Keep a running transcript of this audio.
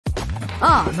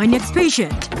Ah, my next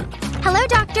patient. Hello,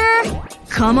 doctor.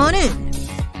 Come on in.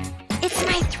 It's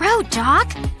my throat,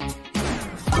 Doc.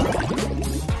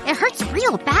 It hurts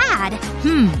real bad.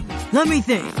 Let me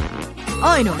think.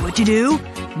 I know what to do.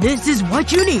 This is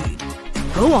what you need.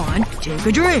 Go on, take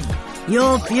a drink.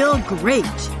 You'll feel great.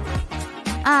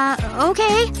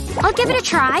 Okay. I'll give it a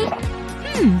try.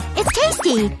 It's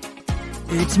tasty.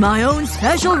 It's my own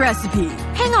special recipe.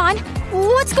 Hang on.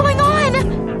 What's going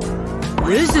on?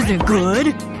 This isn't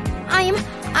good.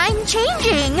 I'm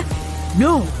changing.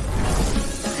 No.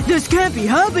 This can't be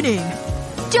happening.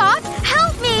 Doc,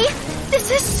 help me! This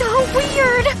is so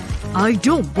weird. I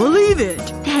don't believe it.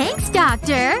 Thanks,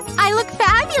 doctor. I look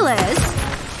fabulous.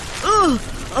 Ugh,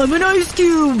 I'm an ice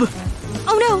cube.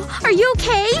 Oh no. Are you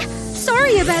okay?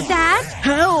 Sorry about that.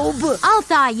 Help! I'll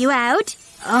thaw you out.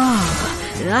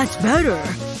 Ah, that's better.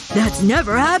 That's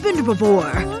never happened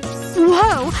before.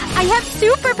 Whoa. I have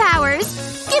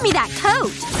superpowers. Give me that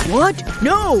coat. What?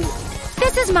 No!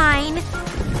 This is mine.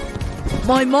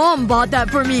 My mom bought that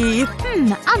for me.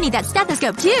 I'll need that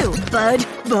stethoscope too. Bud.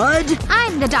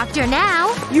 I'm the doctor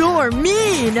now. You're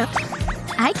mean!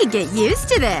 I could get used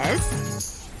to this.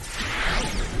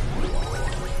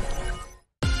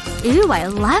 Ooh, I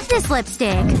love this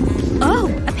lipstick. Oh,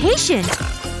 a patient.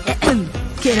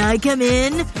 Can I come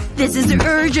in? This is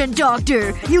urgent,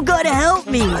 doctor. You gotta help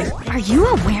me. Are you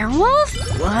a werewolf?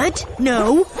 What?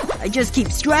 No. I just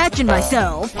keep scratching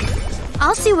myself.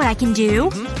 I'll see what I can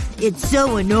do. It's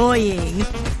so annoying.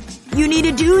 You need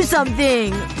to do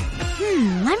something.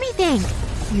 Let me think.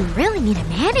 You really need a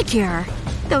manicure.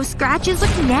 Those scratches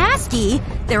look nasty.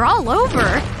 They're all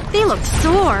over. They look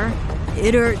sore.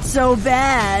 It hurts so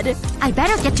bad. I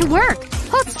better get to work.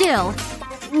 Hold still.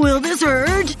 Will this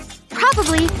hurt?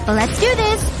 Probably, but let's do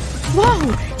this.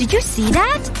 Whoa! Did you see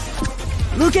that?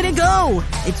 Look at it go!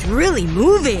 It's really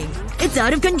moving. It's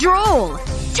out of control.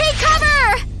 Take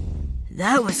cover!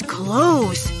 That was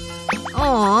close.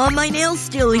 Aw, my nail's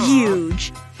still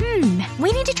huge.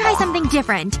 We need to try something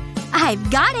different. I've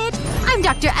got it! I'm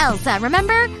Dr. Elsa,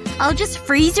 remember? I'll just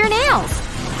freeze your nails.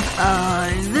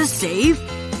 Is this safe?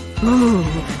 Ooh,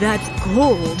 that's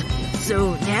cold.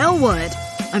 So now what?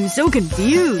 I'm so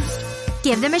confused.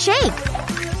 Give them a shake.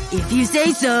 If you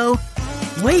say so.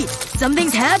 Wait,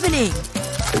 something's happening.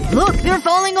 Look, they're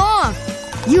falling off.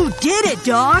 You did it,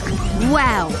 Doc!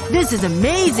 Wow, this is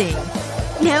amazing.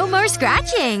 No more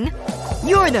scratching.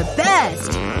 You're the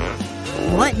best.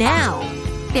 What now?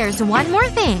 There's one more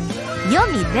thing.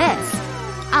 You'll need this.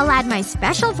 I'll add my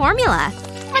special formula.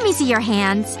 Let me see your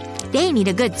hands. They need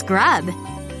a good scrub.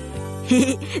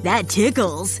 That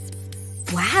tickles.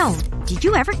 Wow. Did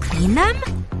you ever clean them?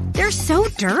 They're so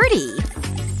dirty.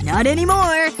 Not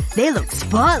anymore. They look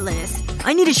spotless.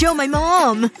 I need to show my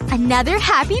mom. Another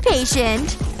happy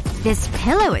patient. This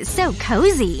pillow is so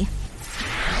cozy.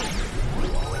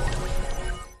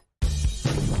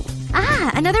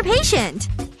 Ah, another patient.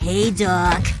 Hey,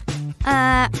 Doc.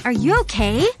 Are you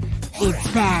okay?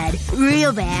 It's bad.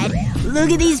 Real bad.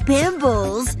 Look at these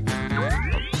pimples.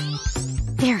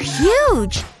 They're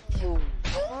huge.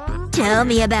 Tell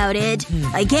me about it.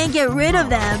 I can't get rid of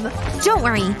them. Don't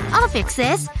worry. I'll fix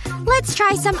this. Let's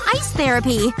try some ice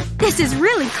therapy. This is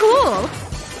really cool.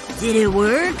 Did it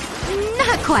work?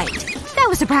 Not quite. That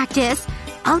was a practice.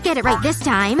 I'll get it right this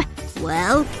time.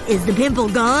 Well, is the pimple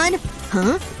gone?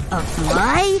 Huh? A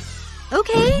fly?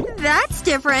 Okay, that's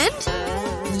different.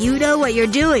 You know what you're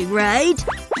doing, right?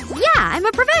 Yeah, I'm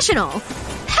a professional.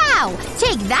 Pow!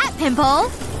 Take that,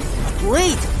 pimple!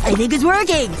 Wait, I think it's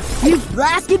working! You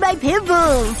blasted my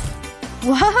pimples!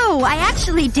 Whoa, I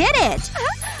actually did it!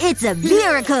 It's a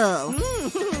miracle!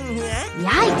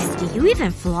 Yikes, do you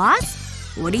even floss?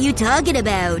 What are you talking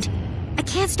about? I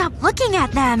can't stop looking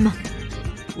at them.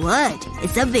 What?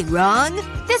 Is something wrong?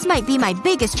 This might be my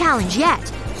biggest challenge yet.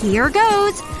 Here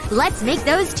goes. Let's make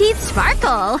those teeth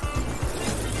sparkle.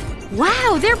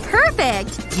 Wow, they're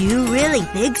perfect! Do you really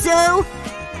think so?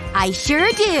 I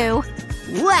sure do.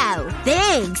 Wow,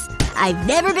 thanks! I've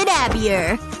never been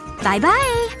happier.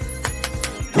 Bye-bye.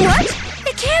 What?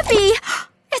 It can't be!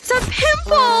 It's a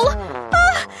pimple!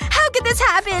 How could this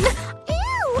happen?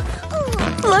 Ew!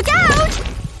 Look out!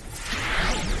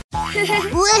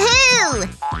 Woohoo!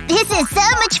 This is so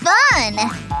much fun!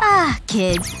 Ah,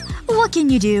 kids. What can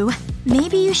you do?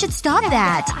 Maybe you should stop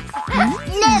that.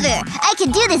 Never! I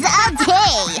can do this all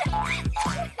day!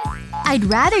 I'd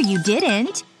rather you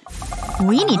didn't.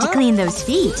 We need to clean those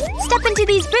feet. Step into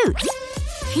these boots.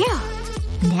 Phew.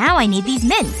 Now I need these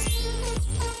mints.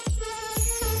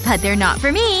 But they're not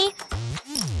for me.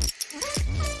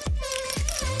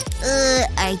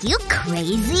 Are you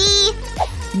crazy?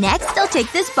 Next, I'll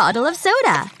take this bottle of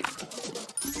soda.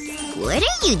 What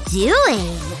are you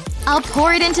doing? I'll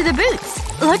pour it into the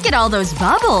boots. Look at all those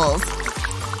bubbles.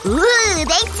 Ooh,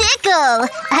 they tickle!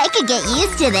 I could get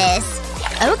used to this.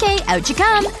 Okay, out you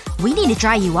come. We need to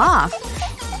dry you off.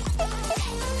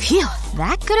 Phew,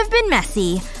 that could have been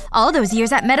messy. All those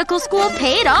years at medical school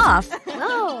paid off.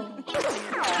 Oh.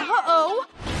 Uh-oh.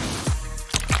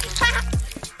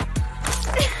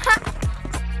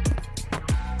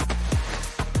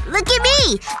 Look at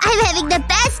me! I'm having the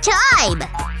best time!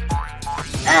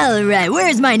 Alright,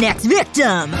 where's my next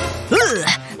victim? Ugh.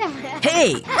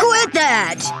 Hey, quit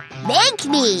that! Thank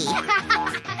me!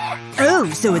 Oh,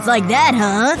 so it's like that,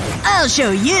 huh? I'll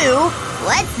show you!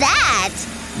 What's that?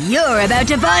 You're about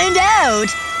to find out!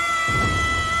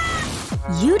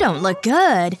 You don't look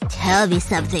good. Tell me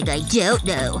something I don't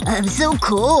know. I'm so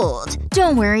cold.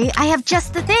 Don't worry, I have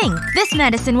just the thing. This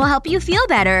medicine will help you feel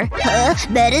better. Huh?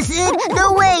 Medicine?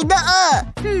 No way, nuh-uh!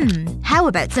 How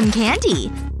about some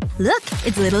candy? Look,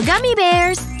 it's little gummy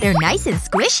bears. They're nice and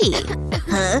squishy.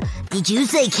 Huh? Did you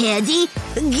say candy?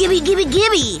 Gimme, gimme,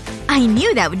 gimme! I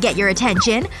knew that would get your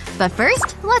attention. But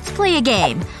first, let's play a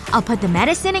game. I'll put the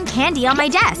medicine and candy on my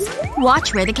desk.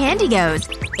 Watch where the candy goes.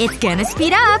 It's gonna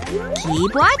speed up.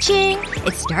 Keep watching.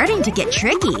 It's starting to get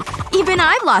tricky. Even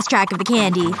I've lost track of the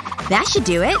candy. That should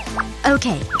do it.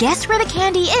 Okay, guess where the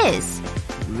candy is.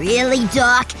 Really,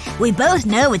 Doc? We both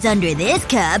know it's under this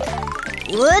cup.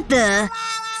 What the…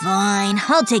 Fine,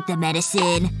 I'll take the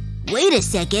medicine. Wait a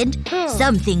second.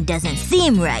 Something doesn't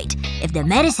seem right. If the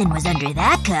medicine was under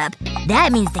that cup,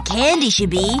 that means the candy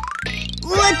should be…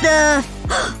 What the…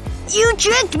 You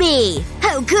tricked me!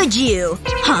 How could you?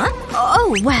 Huh?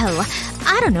 Oh, well,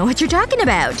 I don't know what you're talking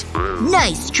about.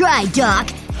 Nice try,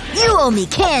 Doc. You owe me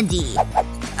candy.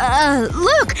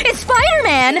 Look! It's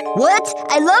Spider-Man! What?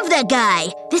 I love that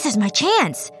guy. This is my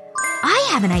chance. I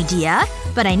have an idea,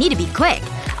 but I need to be quick.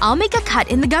 I'll make a cut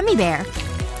in the gummy bear.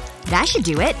 That should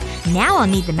do it. Now I'll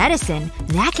need the medicine.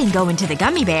 That can go into the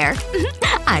gummy bear.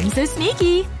 I'm so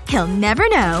sneaky. He'll never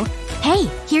know. Hey,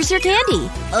 here's your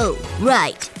candy. Oh,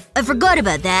 right. I forgot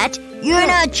about that. You're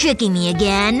not tricking me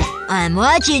again. I'm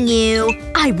watching you.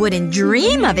 I wouldn't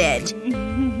dream of it.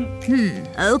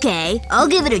 Okay. I'll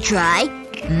give it a try.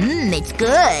 It's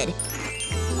good.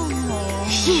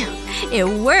 Phew. It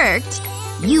worked.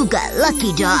 You got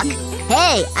lucky, Doc.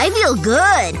 Hey, I feel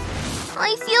good.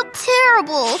 I feel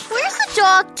terrible. Where's the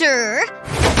doctor?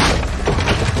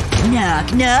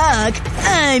 Knock, knock.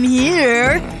 I'm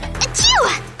here.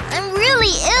 Achoo! I'm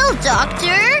really ill,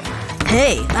 doctor.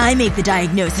 Hey, I make the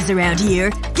diagnosis around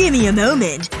here. Give me a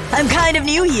moment. I'm kind of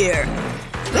new here.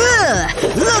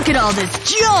 Ugh! Look at all this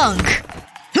junk!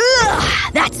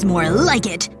 Ugh! That's more like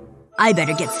it. I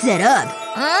better get set up.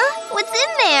 Huh? What's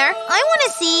in there? I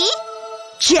wanna see.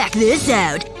 Check this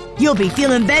out. You'll be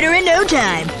feeling better in no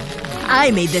time. I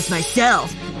made this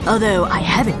myself. Although I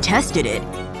haven't tested it.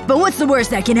 But what's the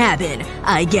worst that can happen?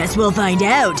 I guess we'll find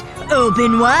out.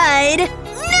 Open wide.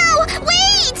 No!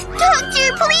 Wait!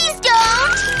 Doctor, please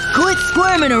don't! Quit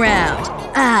squirming around.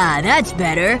 Ah, that's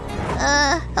better.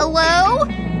 Hello?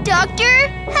 Doctor?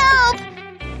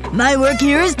 Help! My work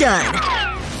here is done.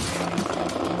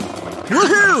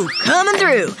 Woohoo! Coming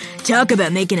through! Talk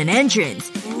about making an entrance.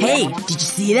 Hey, did you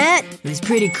see that? It was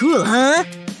pretty cool, huh?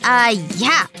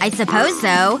 Yeah, I suppose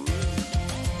so.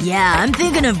 Yeah, I'm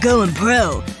thinking of going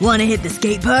pro. Wanna hit the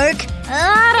skate park?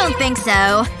 I don't think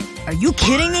so. Are you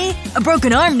kidding me? A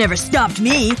broken arm never stopped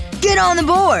me. Get on the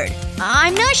board.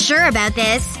 I'm not sure about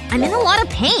this. I'm in a lot of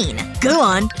pain. Go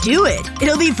on, do it.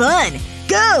 It'll be fun.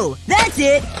 Go! That's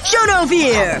it! Show no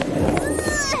fear!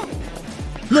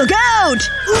 Look out!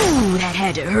 Ooh, that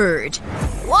had to hurt.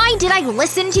 Why did I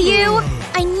listen to you?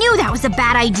 I knew that was a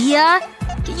bad idea.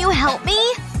 Can you help me?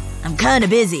 I'm kinda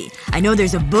busy. I know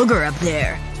there's a booger up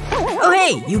there. Oh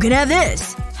hey, you can have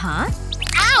this. Huh?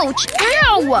 Ouch!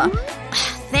 Ow!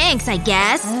 Thanks, I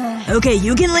guess. Okay,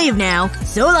 you can leave now.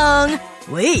 So long.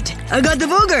 Wait, I got the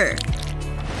booger.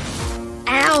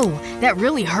 Ow! That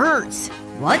really hurts.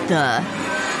 What the?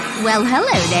 Well,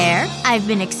 hello there. I've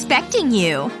been expecting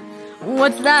you.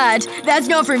 What's that? That's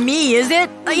not for me, is it?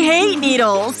 I hate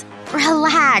needles.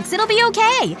 Relax, it'll be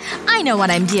okay. I know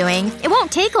what I'm doing. It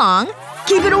won't take long.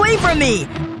 Keep it away from me!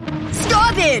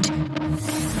 Stop it!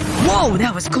 Whoa,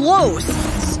 that was close.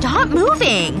 Stop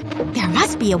moving. There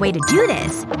must be a way to do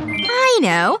this. I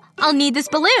know. I'll need this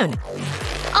balloon.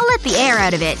 I'll let the air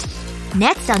out of it.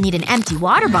 Next, I'll need an empty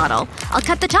water bottle. I'll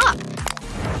cut the top.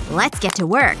 Let's get to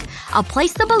work. I'll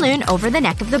place the balloon over the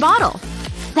neck of the bottle.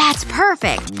 That's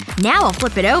perfect. Now I'll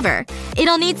flip it over.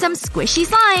 It'll need some squishy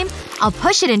slime. I'll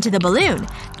push it into the balloon.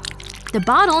 The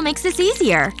bottle makes this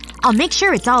easier. I'll make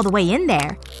sure it's all the way in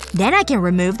there. Then I can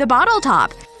remove the bottle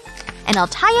top. And I'll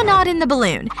tie a knot in the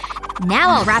balloon. Now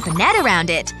I'll wrap a net around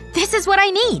it. This is what I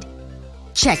need.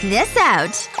 Check this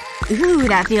out. Ooh,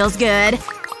 that feels good.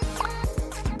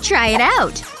 Try it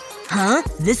out. Huh?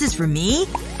 This is for me?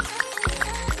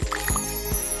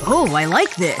 Oh, I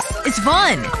like this. It's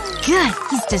fun. Good.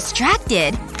 He's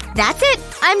distracted. That's it.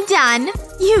 I'm done.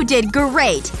 You did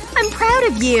great. I'm proud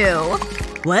of you.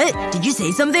 What? Did you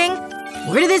say something?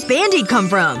 Where did this Band-Aid come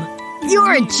from?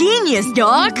 You're a genius,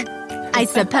 Doc! I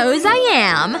suppose I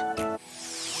am.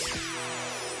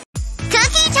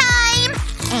 Cookie time!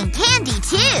 And candy,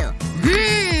 too.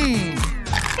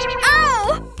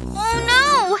 Oh! Oh,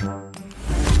 no!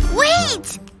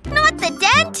 Wait! Not the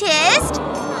dentist!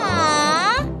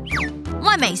 Aww.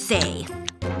 Let me see.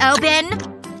 Open.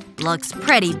 Looks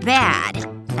pretty bad.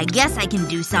 I guess I can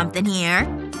do something here.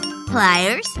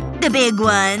 Pliers. The big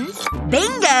ones.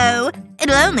 Bingo!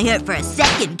 It'll only hurt for a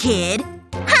second, kid.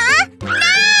 Huh?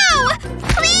 No!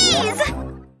 Please!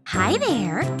 Hi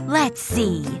there. Let's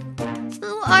see.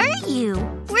 Who are you?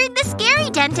 Where'd the scary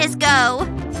dentist go?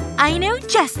 I know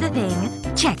just the thing.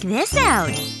 Check this out.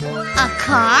 A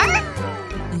car?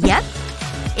 Yep.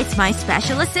 It's my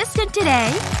special assistant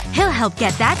today. He'll help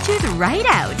get that tooth right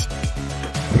out.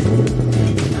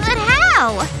 But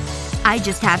how? I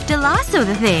just have to lasso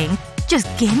the thing. Just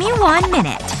give me 1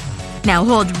 minute. Now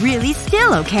hold really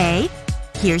still, okay?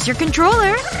 Here's your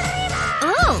controller.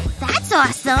 Oh, that's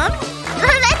awesome.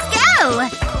 Let's go!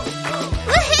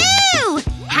 Woohoo!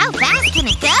 How fast can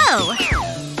it go?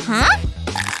 Huh?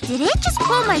 Did it just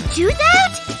pull my tooth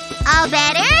out? All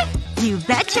better? You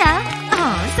betcha.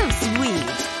 Oh, so sweet.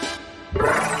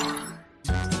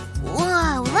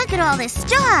 Whoa, look at all this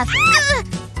stuff. Ugh.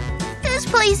 This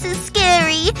place is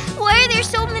scary. Why are there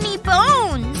so many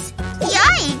bones?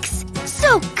 Yikes!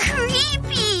 So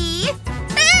creepy!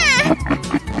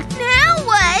 Now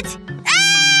what?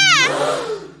 Ah!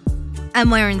 I'm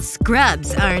wearing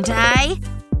scrubs, aren't I?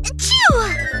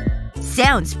 Achoo!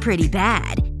 Sounds pretty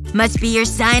bad. Must be your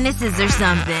sinuses or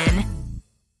something.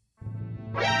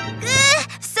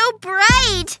 So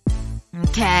bright!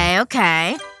 Okay,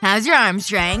 okay. How's your arm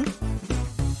strength?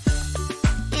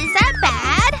 Is that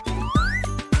bad?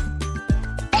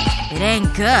 It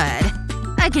ain't good.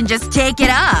 I can just take it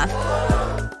off.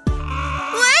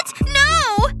 What?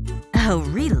 No! Oh,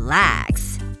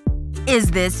 relax.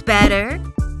 Is this better?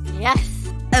 Yes.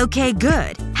 Okay,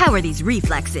 good. How are these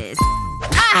reflexes?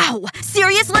 Ow!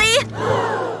 Seriously?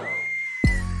 Oh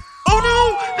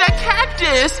no! That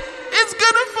cactus! It's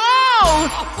gonna fall!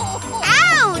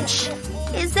 Ouch!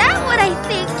 Is that what I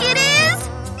think it is?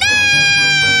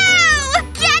 No!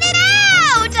 Get it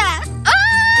out! Ah!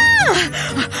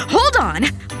 Hold on.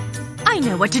 I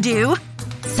know what to do.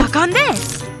 Suck on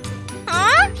this.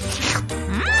 Huh?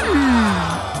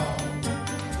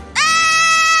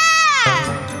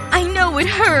 Ah! I know it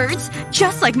hurts.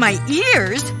 Just like my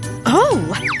ears.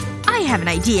 Oh! I have an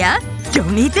idea.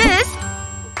 Don't need this.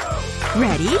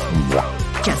 Ready?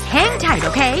 Just hang tight,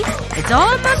 okay? It's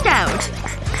almost out.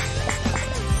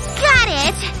 Got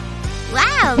it!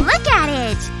 Wow, look at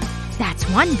it! That's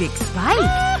one big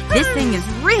spike. This thing is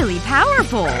really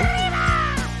powerful.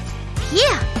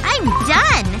 Phew, I'm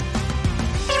done!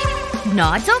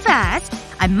 Not so fast.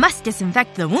 I must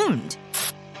disinfect the wound.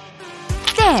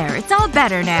 There, it's all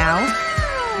better now.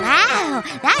 Wow,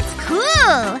 that's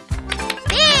cool!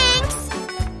 Thanks!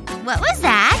 What was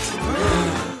that?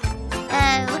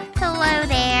 Oh, hello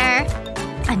there.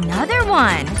 Another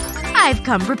one. I've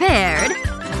come prepared.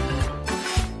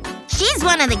 She's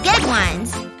one of the good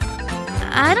ones.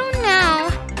 I don't know.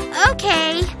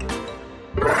 Okay.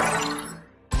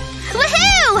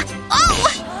 Woohoo! Oh!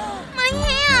 My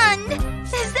hand!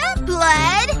 Is that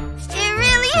blood? It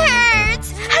really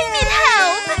hurts! I need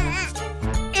help!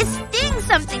 It stings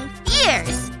something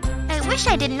fierce. I wish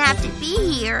I didn't have to be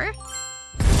here.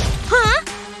 Huh?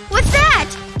 What's that?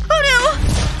 Oh no!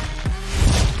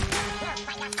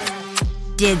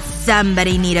 Did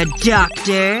somebody need a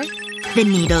doctor? The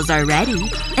needles are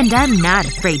ready, and I'm not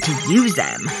afraid to use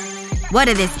them. What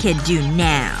did this kid do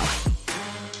now?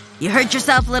 You hurt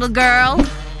yourself, little girl?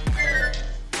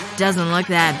 Doesn't look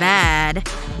that bad.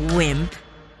 Wimp.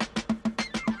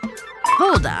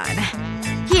 Hold on.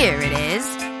 Here it is.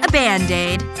 A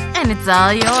Band-Aid. And it's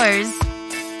all yours.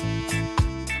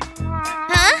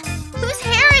 Huh? Whose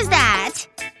hair is that?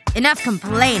 Enough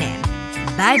complaining.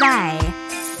 Bye-bye.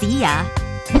 See ya.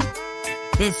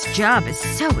 This job is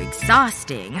so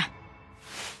exhausting.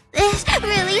 This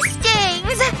really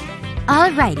stings.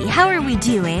 Alrighty, how are we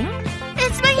doing?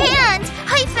 It's my hand!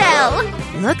 I fell!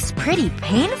 Looks pretty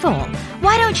painful.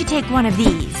 Why don't you take one of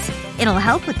these? It'll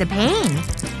help with the pain.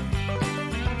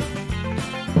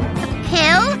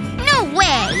 Pill? No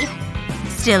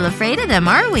Still afraid of them,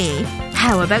 are we?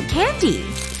 How about candy?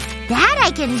 That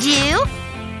I can do.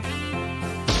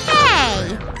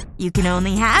 Hey! You can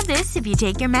only have this if you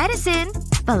take your medicine.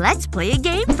 But let's play a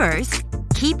game first.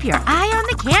 Keep your eye on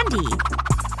the candy.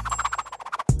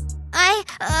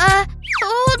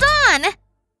 Hold on.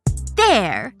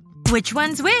 There. Which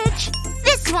one's which?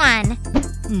 This one.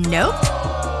 Nope.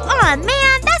 Aw,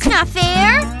 man, that's not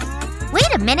fair.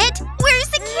 Wait a minute. Where's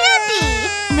the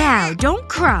candy? Now, don't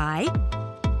cry.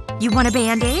 You want a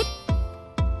Band-Aid?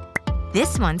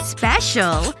 This one's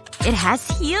special. It has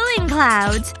healing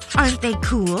clouds. Aren't they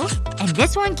cool? And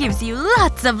this one gives you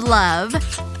lots of love.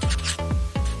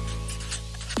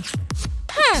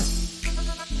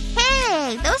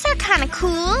 Hey, those are kinda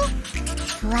cool.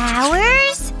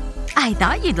 Flowers? I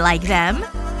thought you'd like them.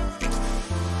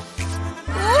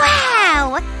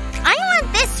 Wow! I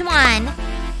want this one.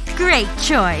 Great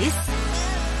choice.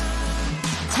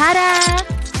 Ta-da!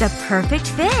 The perfect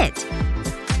fit.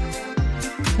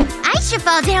 I should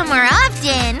fall down more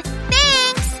often.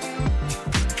 Thanks!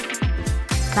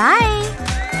 Bye.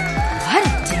 What a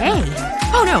day.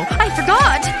 Oh no, I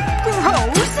forgot.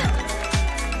 Gross.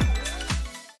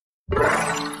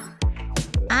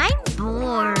 I'm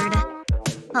bored.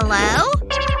 Hello?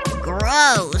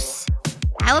 Gross.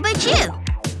 How about you?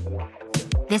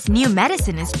 This new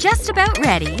medicine is just about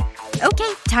ready.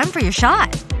 Okay, time for your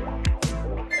shot.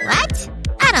 What?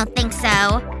 I don't think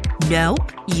so.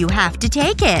 Nope. You have to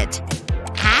take it.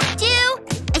 Have to?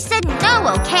 I said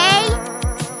no, okay?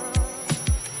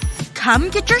 Come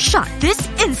get your shot this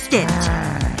instant.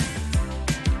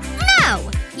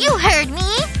 No! You heard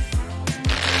me!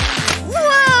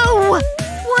 Whoa!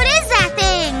 What is that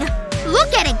thing?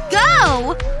 Look at it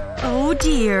go! Oh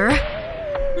dear.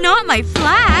 Not my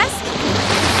flask.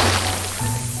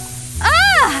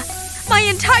 Ah! My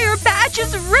entire batch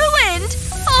is ruined!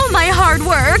 All my hard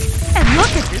work! And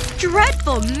look at this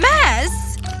dreadful mess!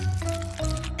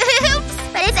 Oops!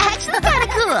 But it's actually kinda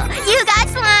cool. You got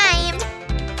slimed!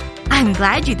 I'm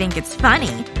glad you think it's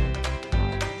funny.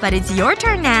 But it's your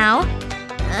turn now.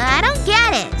 I don't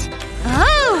get it.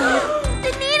 Oh!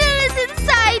 The needle is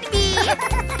inside me!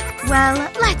 Well,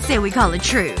 let's say we call a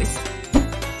truce.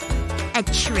 A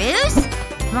truce?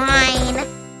 Fine.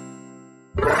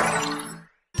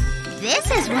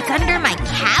 This is what's under my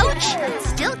couch? It's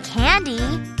still candy.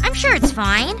 I'm sure it's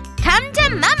fine. Come to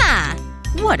mama!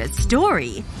 What a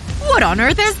story. What on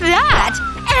earth is that?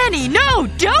 Annie, no!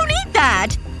 Don't eat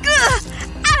that! Ugh!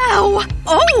 Ow!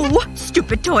 Oh!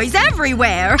 Stupid toys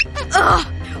everywhere! Ugh!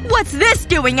 What's this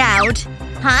doing out?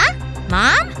 Huh?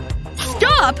 Mom?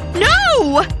 Stop!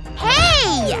 No!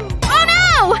 Hey! Oh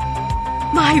no!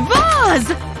 My vase!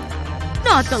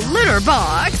 Not the litter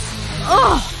box!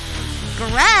 Ugh!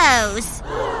 Gross.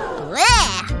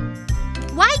 Blech.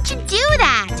 Why'd you do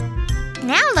that?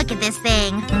 Now look at this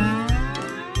thing.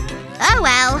 Oh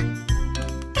well.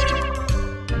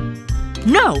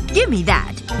 No! Give me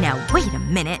that! Now wait a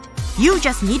minute. You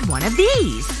just need one of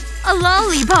these. A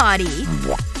lollipotty.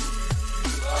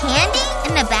 Candy?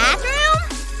 In the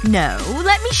bathroom? No,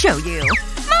 let me show you.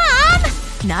 Mom!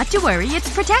 Not to worry, it's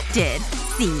protected.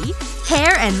 See?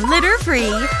 Hair and litter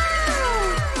free.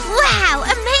 Wow,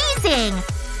 amazing!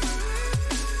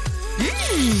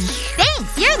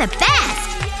 Thanks, you're the best!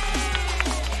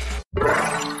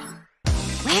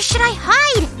 Where should I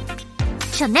hide?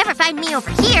 She'll never find me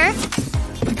over here.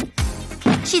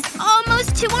 She's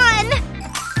almost to one!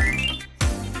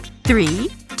 3,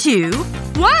 2,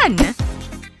 1!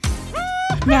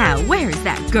 Now, where's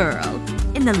that girl?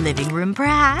 In the living room,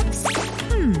 perhaps?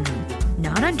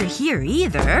 Not under here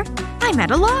either. I'm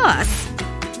at a loss.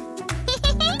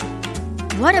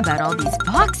 What about all these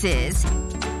boxes?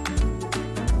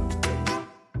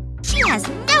 She has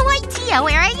no idea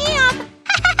where I am!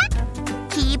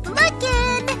 Keep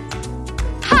looking!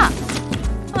 Ha!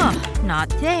 Oh, not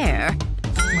there.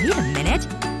 Wait a minute.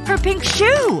 Her pink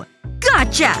shoe!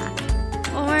 Gotcha!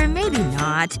 Or maybe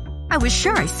not. I was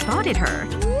sure I spotted her.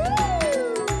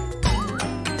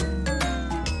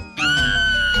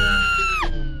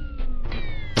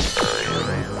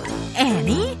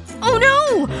 Annie? Oh no!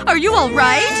 Are you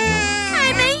alright?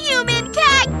 I'm a human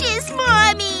cactus,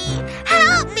 Mommy!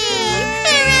 Help me!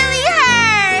 It really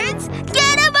hurts!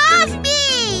 Get him off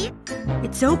me!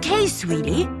 It's okay,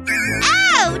 sweetie.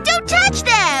 Ow! Don't touch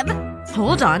them!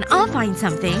 Hold on, I'll find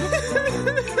something.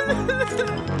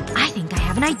 I think I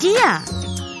have an idea.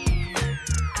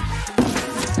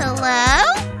 Hello?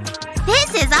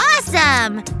 This is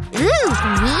awesome! Ooh,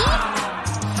 for me?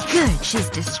 Good, she's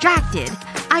distracted.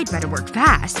 I'd better work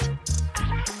fast.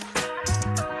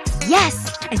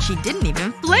 Yes! And she didn't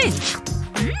even flinch.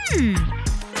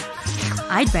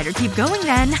 I'd better keep going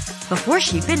then. Before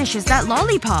she finishes that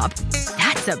lollipop.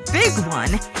 That's a big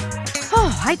one.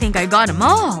 Oh, I think I got them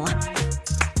all.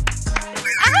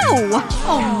 Ow!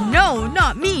 Oh no,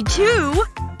 not me too.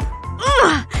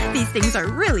 Ugh! These things are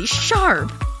really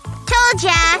sharp. Told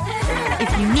ya! If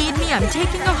you need me, I'm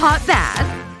taking a hot bath.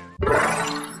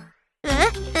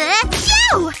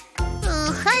 Phew!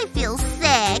 Ugh, I feel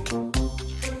sick.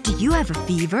 Do you have a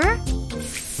fever?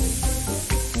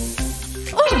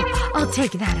 Oh, I'll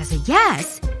take that as a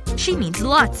yes. She needs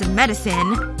lots of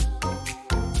medicine.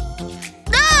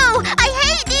 No! I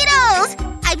hate needles!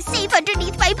 I'm safe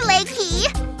underneath my blankie.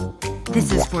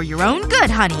 This is for your own good,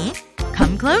 honey.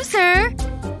 Come closer.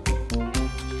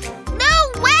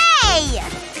 No way!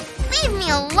 Leave me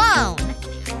alone.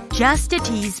 Just a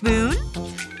teaspoon.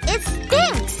 It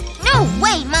stinks! No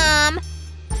way, Mom!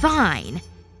 Fine.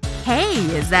 Hey,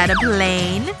 is that a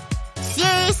plane?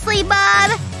 Seriously,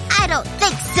 Bob? I don't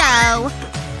think so.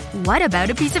 What about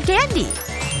a piece of candy?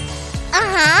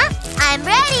 Uh-huh. I'm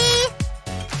ready.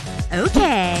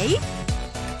 Okay.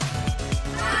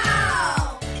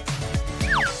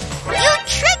 You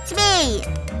tricked me!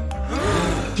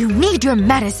 You need your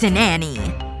medicine, Annie.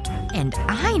 And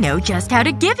I know just how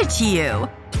to give it to you.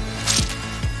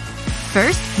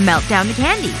 First, melt down the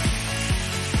candy.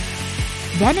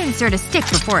 Then insert a stick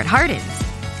before it hardens.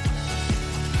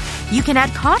 You can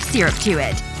add cough syrup to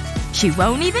it. She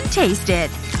won't even taste it.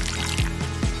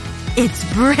 It's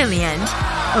brilliant.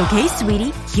 Okay,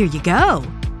 sweetie. Here you go.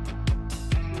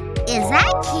 Is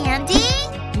that candy?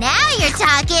 Now you're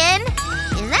talking.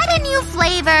 Is that a new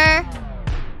flavor?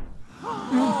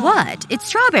 What? It's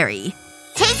strawberry.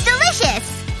 Tastes delicious!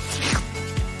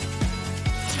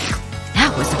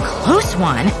 That was a close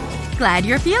one. Glad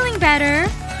you're feeling better.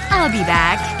 I'll be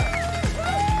back.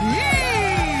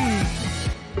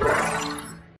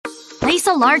 Place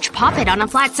a large poppet on a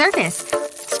flat surface.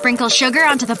 Sprinkle sugar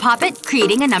onto the poppet,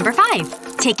 creating a number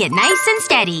 5. Take it nice and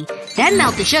steady. Then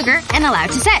melt the sugar and allow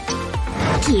to set.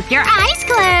 Keep your eyes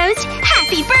closed.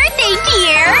 Happy birthday,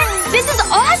 dear! This is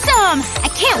awesome! I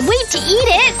can't wait to eat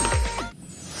it!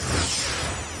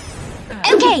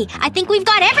 Okay, I think we've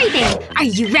got everything. Are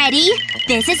you ready?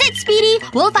 This is it, Speedy.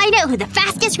 We'll find out who the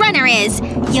fastest runner is.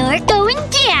 You're going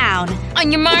down.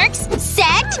 On your marks,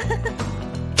 set,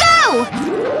 go!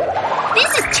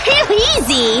 This is too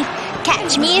easy.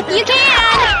 Catch me if you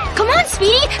can. Come on,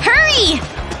 Speedy, hurry!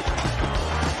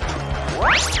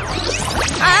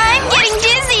 I'm getting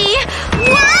dizzy.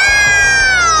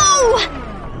 Whoa!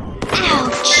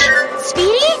 Ouch.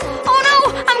 Speedy? Oh no,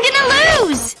 I'm gonna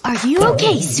lose. Are you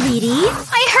okay, sweetie?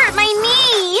 I hurt my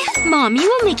knee. Mommy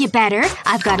will make it better.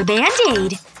 I've got a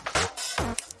Band-Aid.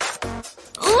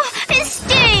 Oh, it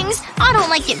stings. I don't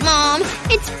like it, Mom.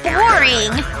 It's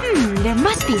boring. There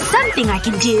must be something I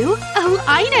can do. Oh,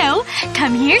 I know.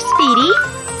 Come here, Speedy.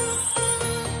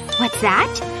 What's that?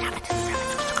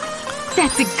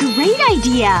 That's a great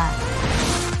idea!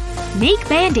 Make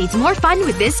Band-Aids more fun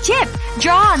with this tip.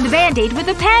 Draw on the Band-Aid with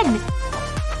a pen.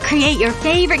 Create your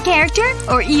favorite character,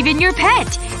 or even your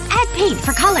pet. Add paint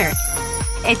for color.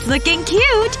 It's looking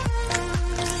cute!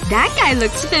 That guy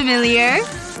looks familiar.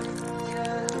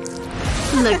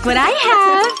 Look what I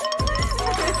have!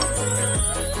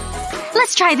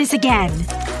 Let's try this again.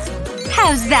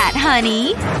 How's that,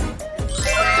 honey?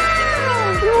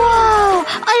 Whoa!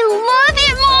 I love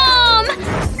it, Mom!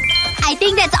 I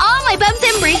think that's all my bumps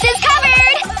and bruises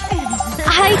covered!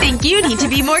 I think you need to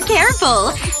be more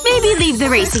careful. Maybe leave the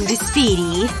racing to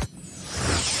Speedy.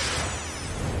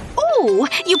 Oh,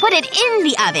 you put it in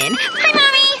the oven. Hi,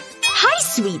 Mommy! Hi,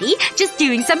 sweetie. Just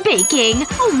doing some baking.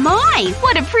 Oh my!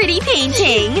 What a pretty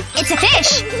painting! It's a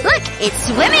fish! Look! It's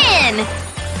swimming!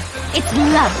 It's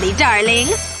lovely, darling.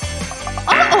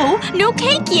 Uh-oh! No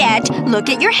cake yet! Look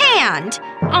at your hand!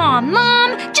 Aw,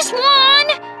 Mom! Just one!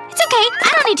 It's okay.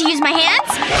 I don't need to use my hands.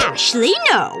 Ashley,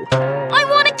 no. I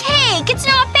want a cake! It's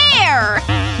not fair!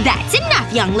 That's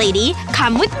enough, young lady.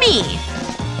 Come with me.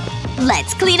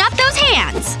 Let's clean up those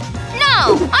hands.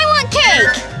 No! I want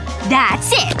cake!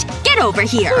 That's it! Get over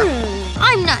here.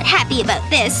 I'm not happy about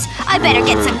this. I better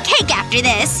get some cake after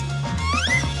this.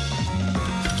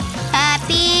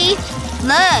 Puppy.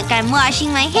 Look, I'm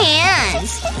washing my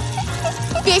hands.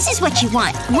 This is what you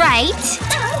want, right?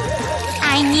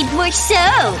 I need more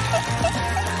soap.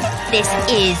 This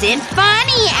isn't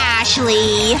funny,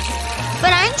 Ashley.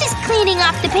 But I'm just cleaning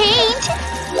off the paint.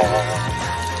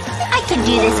 I can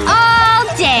do this all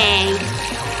day.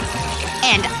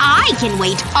 And I can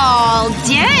wait all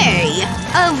day.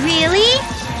 Oh, really?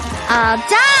 All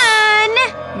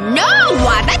done. No!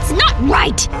 That's not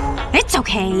right! It's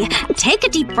okay. Take a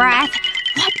deep breath.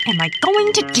 What am I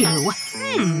going to do?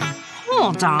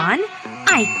 Hold on.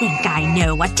 I think I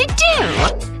know what to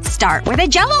do. Start with a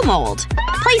Jell-O mold.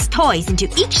 Place toys into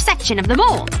each section of the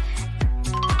mold.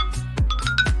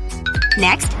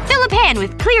 Next, fill a pan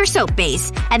with clear soap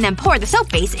base, and then pour the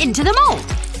soap base into the mold.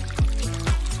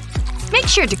 Make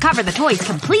sure to cover the toys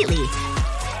completely.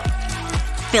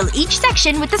 Fill each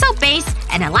section with the soap base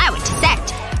and allow it to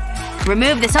set.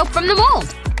 Remove the soap from the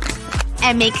mold.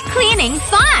 And make cleaning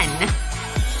fun!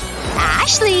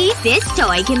 Ashley, this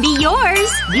toy can be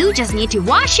yours. You just need to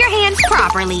wash your hands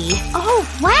properly. Oh,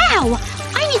 wow!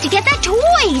 I need to get that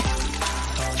toy!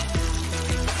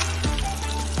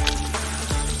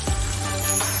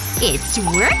 It's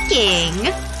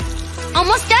working!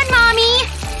 Almost done, Mommy!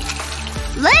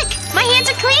 Look! My hands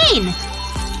are clean!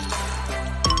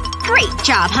 Great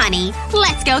job, honey.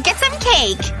 Let's go get some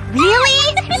cake.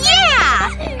 Really?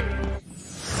 Yeah!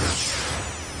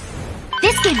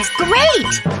 This game is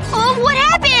great! Oh, what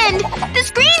happened? The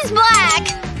screen's black!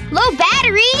 Low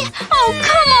battery? Oh,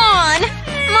 come on!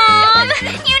 Mom!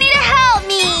 You need to help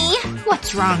me!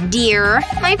 What's wrong, dear?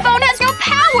 My phone has no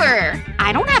power!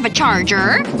 I don't have a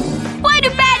charger. Why do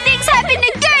bad things happen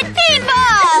to good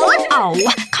people? Oh,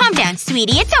 calm down,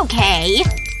 sweetie. It's okay.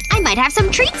 I might have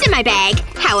some treats in my bag.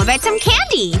 How about some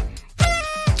candy?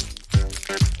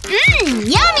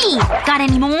 Yummy! Got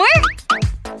any more?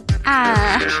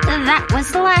 That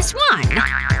was the last one.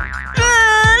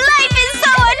 Life is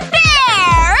so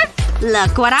unfair!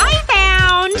 Look what I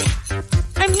found!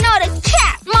 I'm not a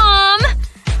cat, Mom!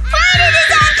 Why did this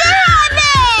have to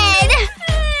happen?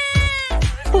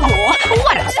 Oh,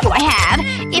 what else do I have?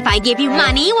 If I give you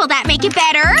money, will that make it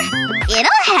better?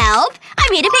 It'll help! I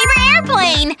made a paper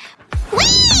airplane!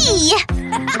 Whee!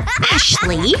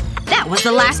 Ashley, that was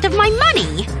the last of my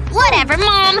money. Whatever,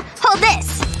 Mom. Hold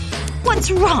this.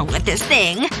 What's wrong with this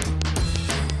thing?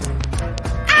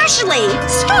 Ashley!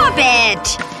 Stop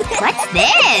it! What's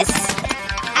this?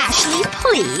 Ashley,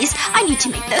 please. I need to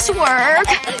make this work.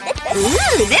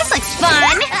 Ooh, this looks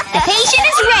fun. The patient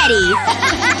is ready.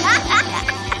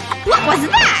 What was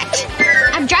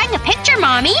that? I'm drawing a picture,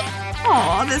 Mommy.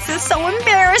 Aw, this is so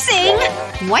embarrassing.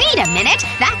 Wait a minute.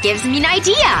 That gives me an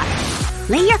idea.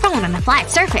 Lay your phone on a flat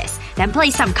surface. Then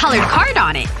place some colored card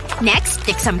on it. Next,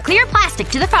 stick some clear plastic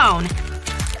to the phone.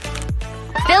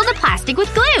 Fill the plastic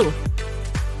with glue.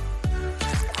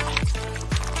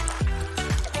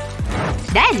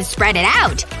 Then spread it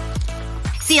out.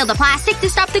 Seal the plastic to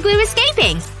stop the glue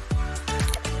escaping.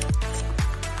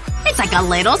 It's like a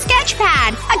little sketch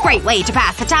pad. A great way to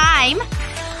pass the time.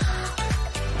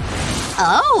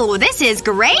 Oh, this is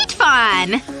great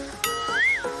fun!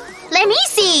 Let me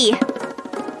see.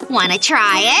 Wanna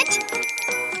try it?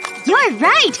 You're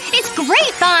right! It's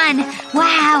great fun!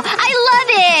 Wow, I love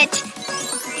it!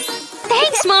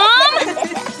 Thanks, Mom!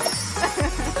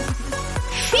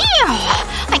 Phew!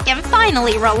 I can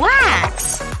finally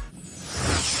relax.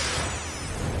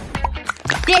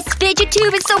 This fidget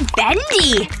tube is so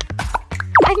bendy!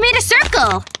 I've made a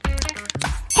circle!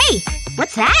 Hey,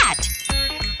 what's that?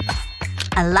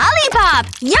 A lollipop!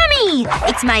 Yummy!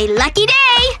 It's my lucky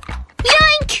day!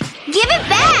 Yoink! Give it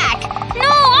back! No,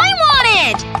 I want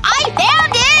it! I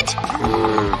found it!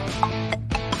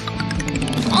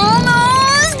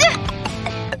 Almost!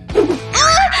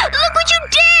 Look what you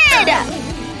did!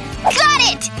 Got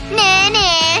it! Nah.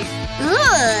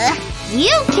 Ugh.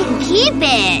 You can keep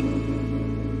it.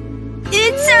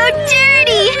 It's so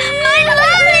dirty! My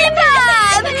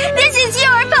lollipop! This is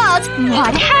your fault!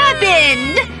 What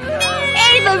happened?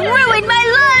 Ava ruined my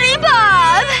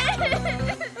lollipop!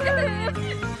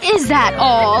 Is that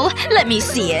all? Let me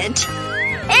see it.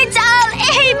 It's all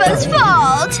Ava's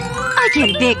fault! I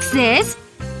can fix this.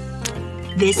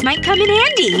 This might come in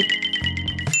handy.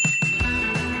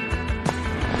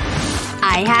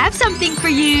 I have something for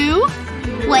you.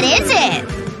 What is it?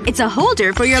 It's a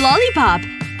holder for your lollipop.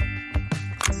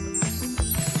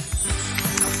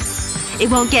 It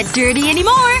won't get dirty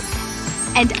anymore.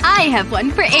 And I have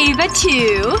one for Ava,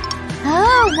 too.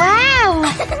 Oh, wow!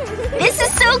 This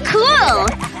is so cool!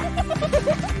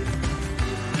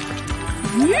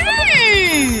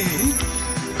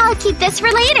 I'll keep this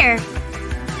for later.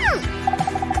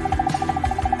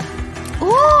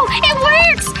 Ooh, it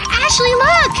works! Ashley,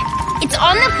 look! It's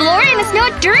on the floor and it's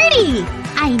not dirty!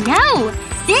 I know!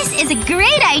 This is a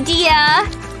great idea!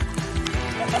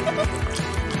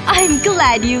 I'm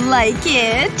glad you like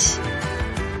it.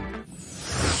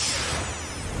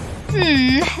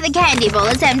 The candy bowl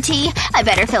is empty. I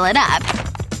better fill it up.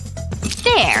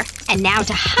 There. And now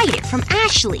to hide it from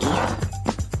Ashley.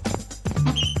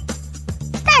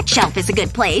 That shelf is a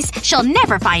good place. She'll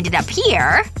never find it up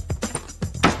here.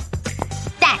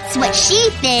 That's what she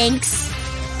thinks.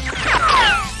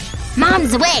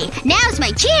 Mom's away. Now's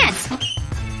my chance.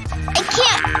 I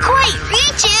can't quite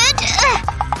reach it.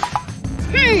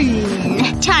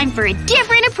 Time for a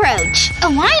different approach.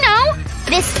 Oh, I know!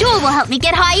 This stool will help me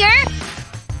get higher.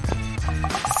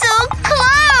 So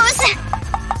close!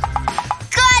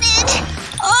 Got it!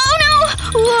 Oh no!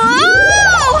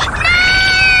 Whoa! No!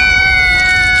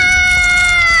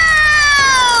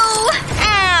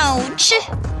 Ouch.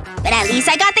 But at least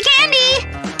I got the candy.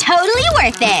 Totally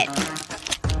worth it.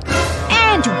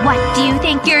 And what do you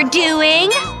think you're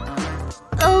doing?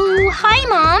 Oh, hi,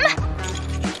 Mom.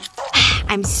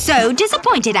 I'm so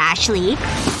disappointed, Ashley.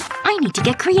 I need to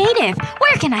get creative.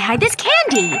 Where can I hide this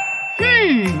candy?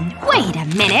 Wait a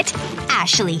minute.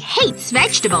 Ashley hates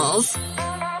vegetables.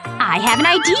 I have an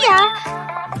idea.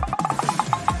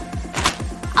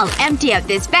 I'll empty out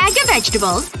this bag of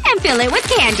vegetables and fill it with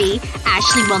candy.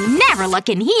 Ashley will never look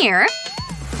in here.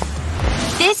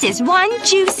 This is one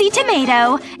juicy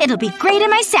tomato. It'll be great in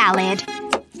my salad.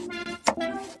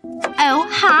 Oh,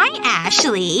 hi,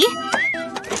 Ashley.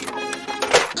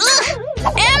 Ugh!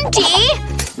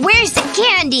 Empty? Where's the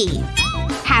candy?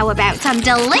 How about some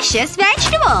delicious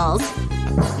vegetables?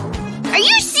 Are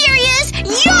you serious?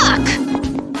 Yuck!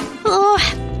 Oh,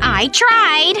 I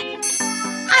tried.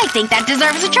 I think that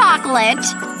deserves a chocolate.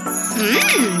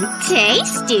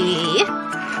 Tasty.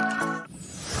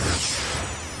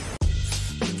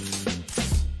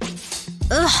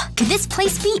 Ugh, could this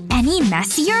place be any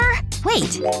messier?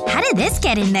 Wait, how did this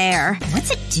get in there?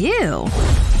 What's it do?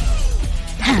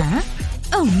 Huh?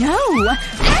 Oh no!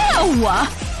 Ow!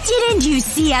 Didn't you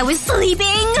see I was sleeping?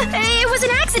 It was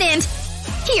an accident.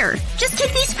 Here, just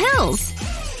take these pills.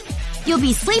 You'll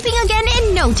be sleeping again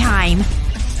in no time.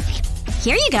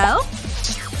 Here you go.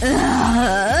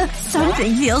 Ugh,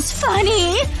 something feels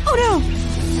funny. Oh no.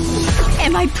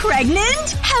 Am I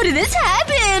pregnant? How did this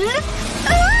happen?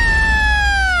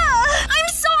 Ah! I'm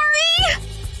sorry!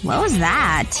 What was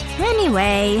that?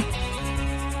 Anyway.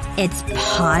 It's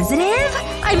positive?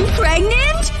 I'm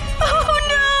pregnant? Oh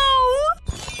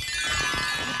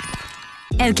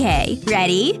no! Okay,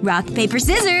 ready? Rock, paper,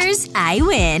 scissors. I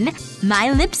win.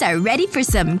 My lips are ready for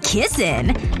some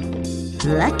kissing.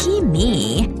 Lucky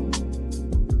me.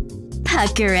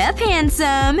 Pucker up,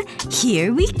 handsome.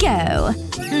 Here we go.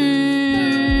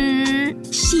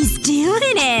 She's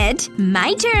doing it.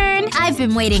 My turn. I've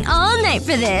been waiting all night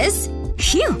for this.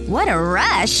 Phew, what a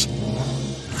rush.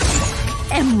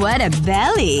 And what a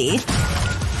belly.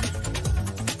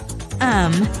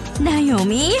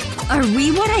 Naomi? Are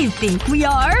we what I think we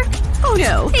are? Oh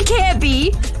no, it can't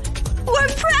be. We're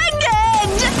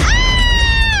pregnant!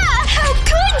 Ah! How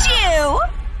could you?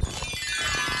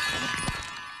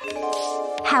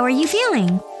 How are you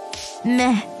feeling?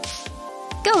 Meh.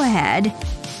 Go ahead.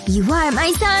 You are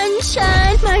my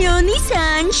sunshine, my only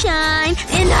sunshine.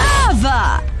 Enough!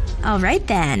 Alright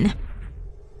then.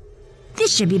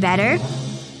 This should be better.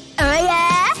 Oh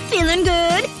yeah? Feeling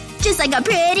good? Just like a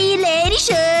pretty lady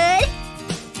should.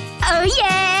 Oh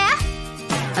yeah?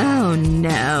 Oh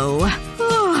no.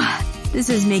 This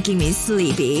is making me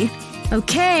sleepy.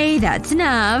 Okay, that's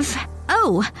enough.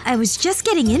 Oh, I was just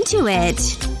getting into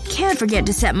it. Can't forget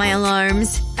to set my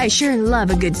alarms. I sure love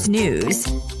a good snooze.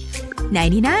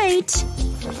 Nighty-night.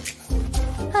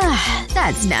 Ah,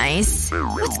 that's nice.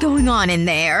 What's going on in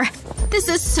there? This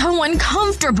is so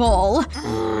uncomfortable.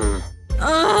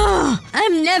 Ugh,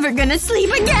 I'm never gonna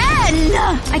sleep again!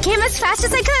 I came as fast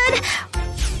as I could.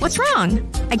 What's wrong?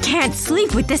 I can't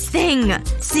sleep with this thing.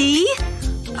 See?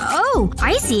 Oh,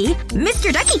 I see.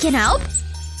 Mr. Ducky can help.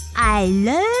 I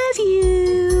love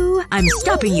you. I'm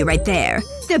stopping you right there.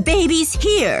 The baby's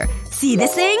here. See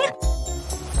this thing?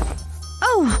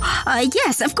 Oh,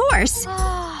 yes, of course.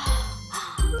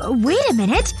 Wait a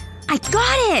minute. I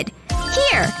got it!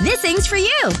 Here, this thing's for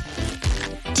you.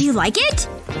 Do you like it?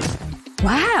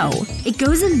 Wow. It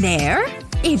goes in there?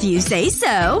 If you say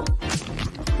so.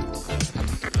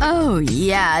 Oh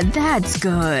yeah, that's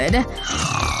good.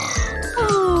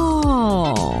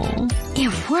 Oh.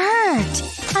 It worked.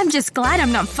 I'm just glad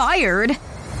I'm not fired.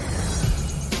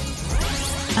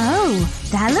 Oh,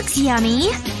 that looks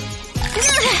yummy.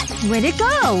 Where'd it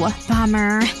go?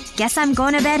 Bummer. Guess I'm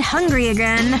going to bed hungry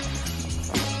again.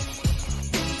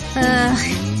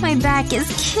 Ugh. My back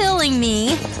is killing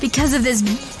me. Because of this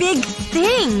big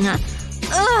thing.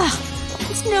 Ugh.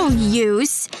 It's no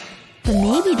use. But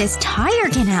maybe this tire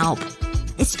can help.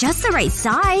 It's just the right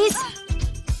size.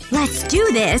 Let's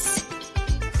do this.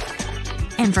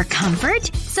 And for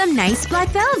comfort, some nice black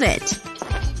velvet.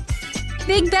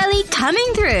 Big belly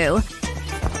coming through.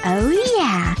 Oh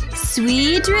yeah.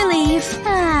 Sweet relief.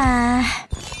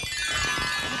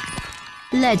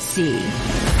 Let's see.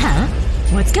 Huh?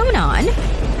 What's going on?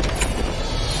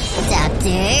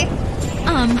 Doctor?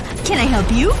 Can I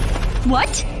help you?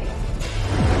 What?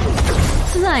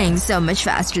 Flying so much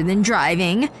faster than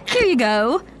driving. Here you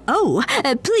go. Oh,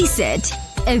 please sit.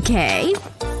 Okay.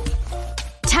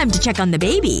 Time to check on the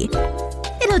baby.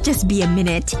 It'll just be a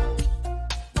minute.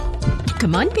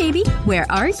 Come on, baby. Where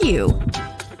are you?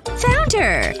 Found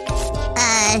her!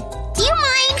 Do you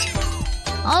mind?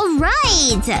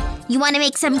 Alright! You wanna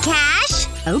make some cash?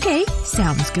 Okay.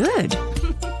 Sounds good.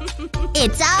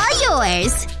 It's all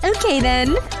yours! Okay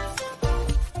then.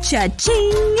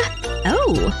 Cha-ching!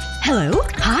 Oh. Hello?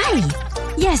 Hi.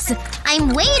 Yes. I'm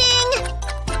waiting!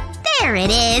 There it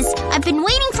is! I've been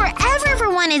waiting forever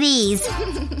for one of these!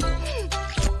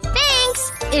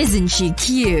 Thanks! Isn't she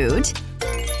cute?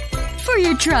 For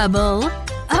your trouble.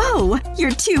 Oh,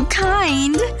 you're too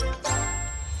kind.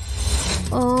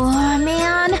 Oh,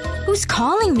 man. Who's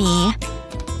calling me?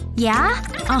 Yeah?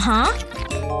 Uh-huh.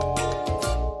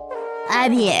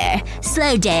 I'm here.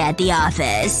 Slow day at the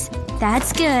office.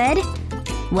 That's good.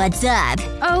 What's up?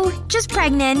 Oh, just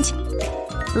pregnant.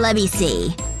 Let me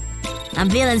see. I'm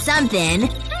feeling something.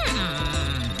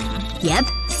 Yep.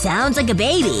 Sounds like a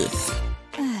baby.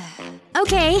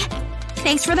 Okay.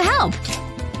 Thanks for the help.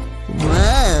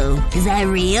 Whoa. Is that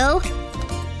real?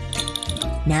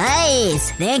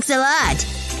 Nice. Thanks a lot.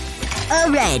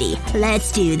 Alrighty.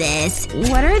 Let's do this.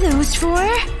 What are those for?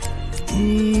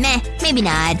 Meh. Maybe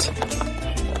not.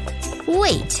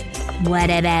 Wait. What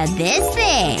about this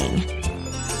thing?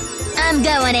 I'm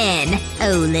going in.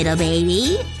 Oh, little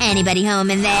baby. Anybody home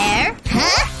in there?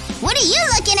 Huh? What are you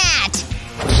looking at?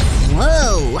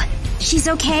 Whoa. She's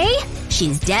okay?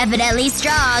 She's definitely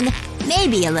strong.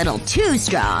 Maybe a little too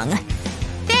strong.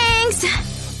 Thanks!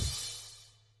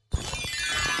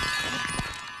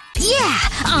 Yeah!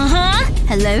 Uh-huh.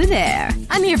 Hello there.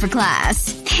 I'm here for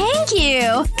class. Thank you!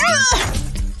 Ugh.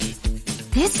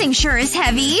 This thing sure is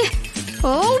heavy.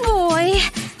 Oh boy.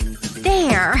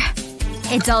 There.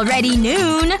 It's already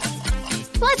noon.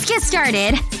 Let's get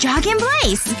started. Jog in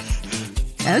place.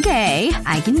 Okay,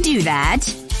 I can do that.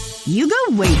 You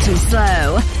go way too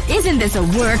slow. Isn't this a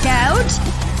workout?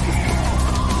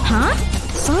 Huh?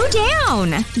 Slow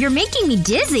down. You're making me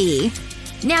dizzy.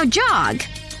 Now jog.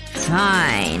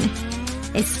 Fine.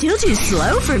 It's still too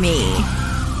slow for me.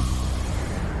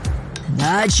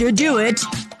 That should do it.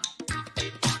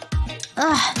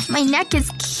 Ugh, my neck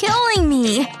is killing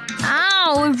me.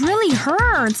 Ow, it really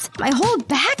hurts. My whole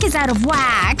back is out of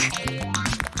whack.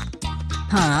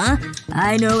 Huh?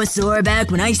 I know a sore back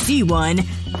when I see one.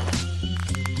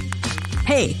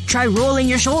 Hey, try rolling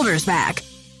your shoulders back.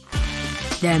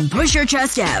 Then push your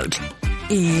chest out.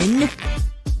 In.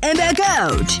 And back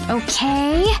out.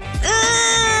 Okay.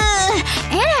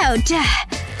 And out.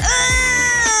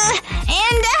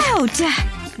 And out.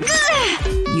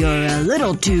 You're a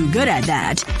little too good at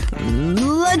that.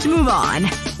 Let's move on.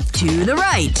 To the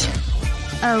right.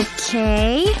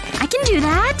 Okay. I can do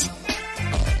that.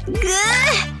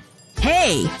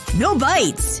 Hey! No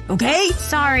bites, okay?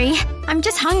 Sorry. I'm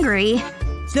just hungry.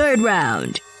 Third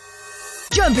round.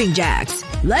 Jumping jacks.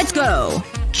 Let's go.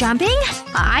 Jumping?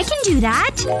 I can do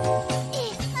that.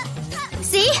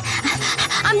 See?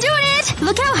 I'm doing it!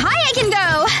 Look how high I can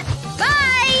go!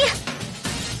 Bye!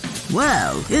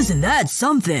 Well, isn't that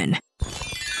something?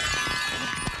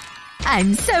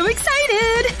 I'm so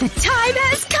excited! The time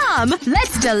has come!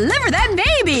 Let's deliver that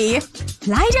baby!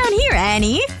 Lie down here,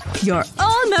 Annie. You're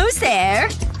almost there.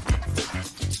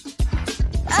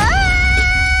 Ah!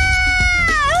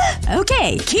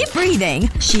 Okay, keep breathing.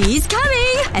 She's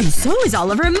coming! And so is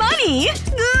all of her money!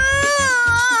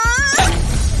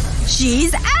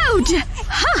 She's out!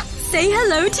 Ha! Say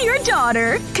hello to your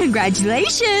daughter.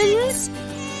 Congratulations!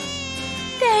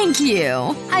 Thank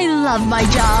you. I love my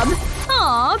job.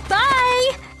 Aw,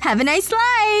 bye! Have a nice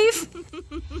life!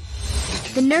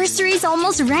 The nursery's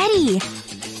almost ready.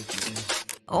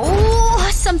 Oh,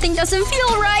 something doesn't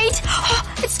feel right.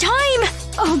 It's time!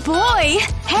 Oh boy.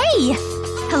 Hey!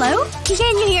 Hello?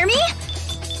 Can you hear me?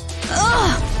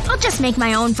 Ugh. I'll just make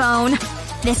my own phone.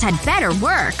 This had better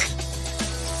work.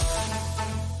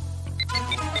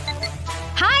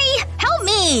 Hi! Help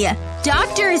me!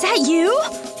 Doctor, is that you?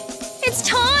 It's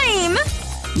time!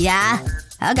 Yeah?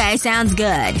 Okay, sounds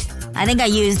good. I think I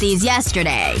used these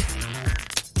yesterday.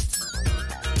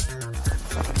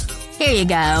 Here you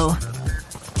go.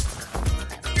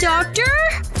 Doctor?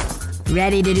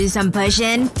 Ready to do some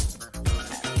pushing?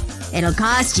 It'll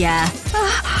cost ya.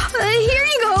 Here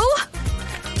you go.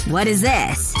 What is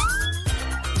this?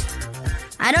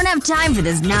 I don't have time for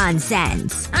this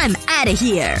nonsense. I'm outta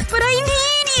here. But I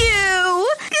need you!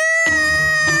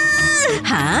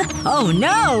 Huh? Oh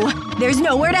no! There's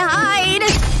nowhere to hide!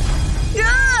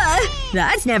 Ah!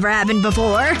 That's never happened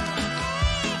before.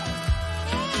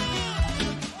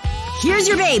 Here's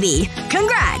your baby.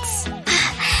 Congrats!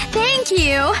 Thank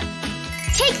you.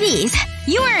 Take these.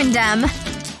 You earned them.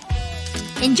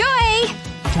 Enjoy!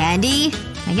 Candy?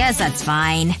 I guess that's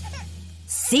fine.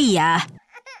 See ya.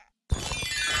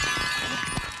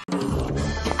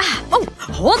 Oh,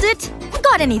 hold it!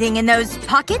 Got anything in those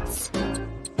pockets?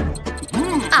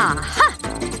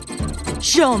 Aha!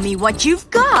 Show me what you've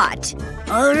got!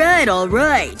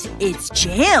 Alright. It's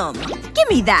jam. Give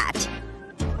me that!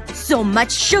 So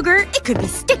much sugar, it could be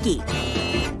sticky.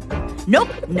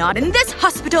 Nope, not in this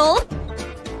hospital!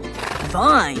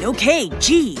 Fine, okay,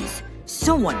 geez.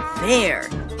 So unfair.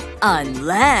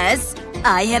 Unless…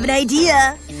 I have an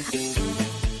idea.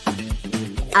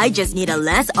 I just need a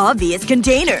less obvious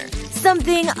container.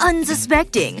 Something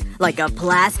unsuspecting. Like a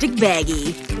plastic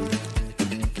baggie.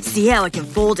 See how I can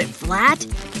fold it flat?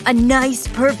 A nice,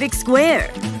 perfect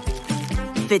square.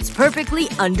 Fits perfectly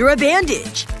under a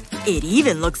bandage. It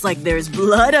even looks like there's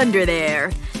blood under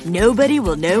there. Nobody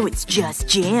will know it's just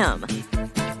jam.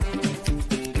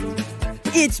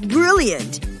 It's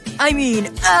brilliant. I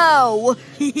mean, ow!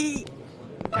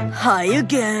 Hi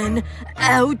again.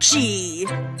 Ouchie.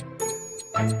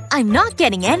 I'm not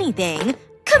getting anything.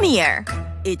 Come here.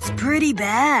 It's pretty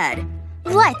bad.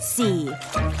 Let's see.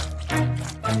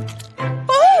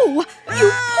 Oh!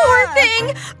 You poor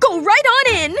thing! Go right on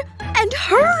in! And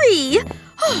hurry!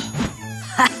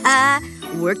 Haha.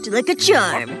 Worked like a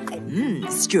charm.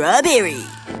 Strawberry.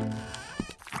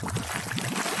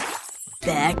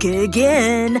 Back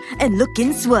again. And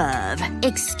looking suave.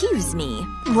 Excuse me.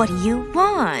 What do you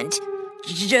want?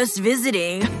 Just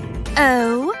visiting.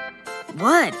 Oh?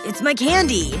 What? It's my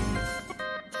candy.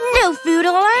 No food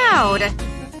allowed!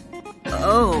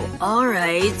 Oh,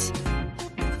 alright.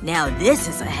 Now this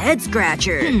is a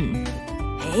head-scratcher.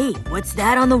 Hey, what's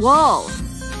that on the wall?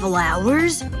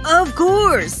 Flowers? Of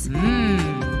course!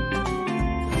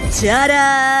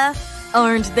 Ta-da!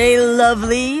 Aren't they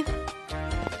lovely?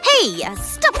 Hey!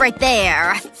 Stop right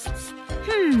there!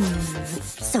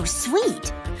 So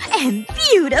sweet. And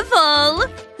beautiful!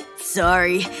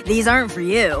 Sorry, these aren't for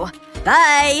you.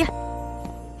 Bye!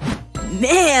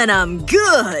 Man, I'm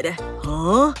good!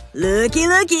 Huh?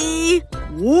 Looky!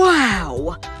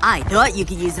 Wow! I thought you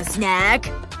could use a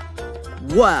snack.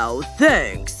 Wow,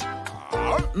 thanks.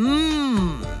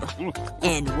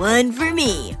 And one for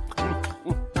me.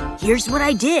 Here's what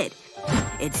I did.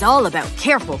 It's all about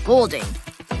careful folding.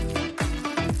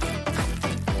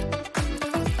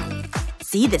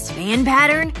 See this fan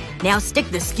pattern? Now stick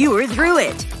the skewer through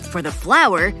it. For the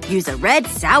flour, use a red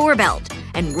sour belt.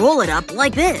 And roll it up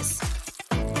like this.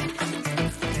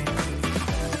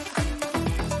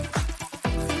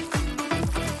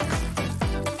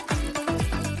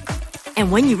 And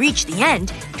when you reach the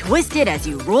end, twist it as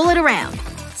you roll it around.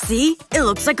 See? It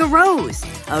looks like a rose.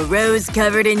 A rose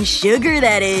covered in sugar,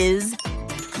 that is.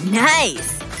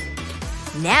 Nice!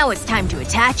 Now it's time to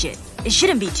attach it. It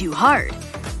shouldn't be too hard.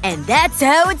 And that's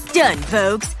how it's done,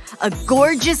 folks. A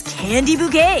gorgeous candy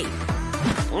bouquet.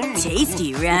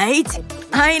 Tasty, right?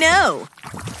 I know.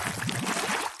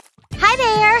 Hi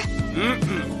there!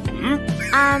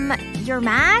 Your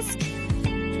mask?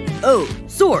 Oh,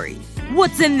 sorry.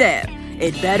 What's in there?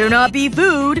 It better not be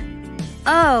food.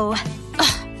 Oh.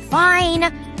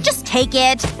 Fine. Just take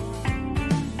it.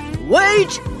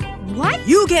 Wait! What?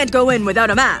 You can't go in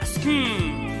without a mask.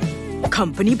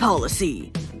 Company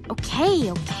policy.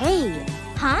 Okay.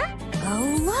 Huh?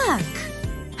 Oh, look.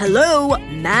 Hello,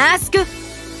 mask?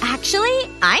 Actually,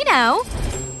 I know.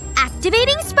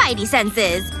 Activating Spidey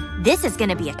senses. This is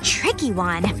gonna be a tricky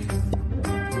one.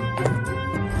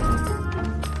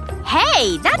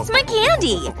 Hey, that's my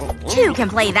candy! Two can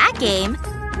play that game.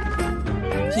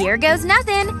 Here goes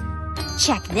nothing.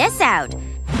 Check this out.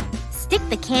 Stick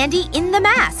the candy in the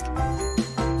mask.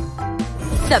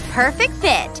 The perfect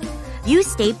fit. Use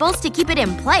staples to keep it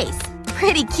in place.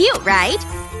 Pretty cute, right?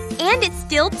 And it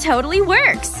still totally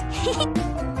works.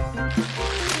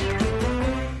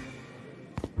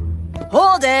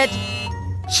 Hold it!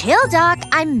 Chill, Doc.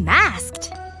 I'm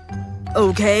masked.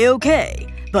 Okay.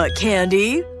 But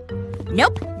candy?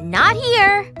 Nope. Not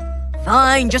here.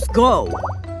 Fine, just go.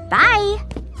 Bye.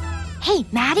 Hey,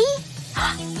 Maddie?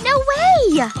 No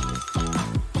way!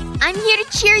 I'm here to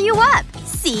cheer you up.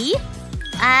 See?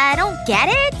 I don't get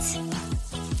it.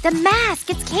 The mask,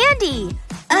 it's candy.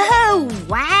 Oh,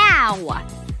 wow.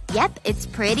 Yep, it's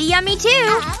pretty yummy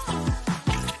too.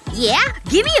 Yeah,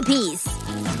 give me a piece.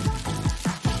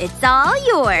 It's all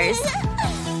yours.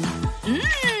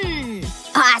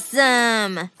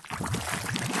 Awesome.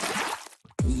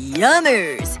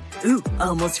 Yummers! Ooh,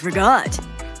 almost forgot.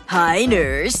 Hi,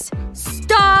 nurse.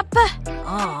 Stop!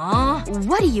 Aww.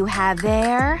 What do you have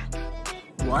there?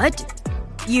 What?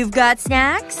 You've got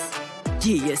snacks?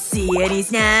 Do you see any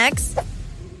snacks?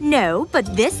 No,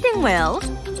 but this thing will.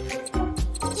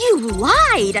 You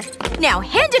lied! Now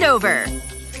hand it over!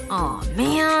 Aw,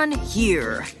 man.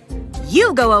 Here.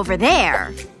 You go over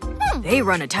there. They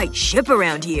run a tight ship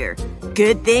around here.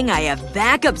 Good thing I have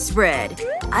backup spread.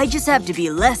 I just have to be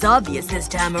less obvious this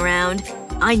time around.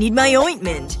 I need my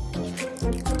ointment.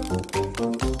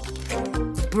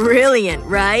 Brilliant,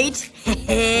 right?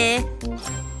 Heh.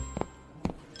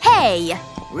 Hey!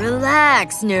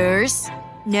 Relax, nurse.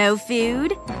 No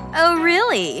food? Oh,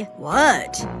 really?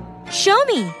 What? Show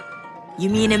me. You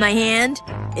mean in my hand?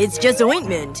 It's just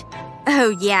ointment.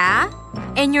 Oh, yeah?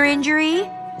 And your injury?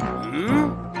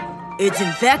 It's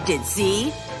infected,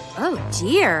 see? Oh,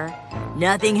 dear.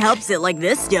 Nothing helps it like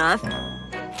this stuff.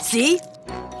 See?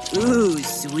 Ooh,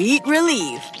 sweet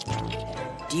relief.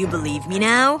 Do you believe me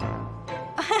now?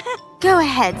 Go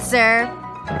ahead, sir.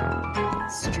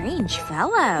 Strange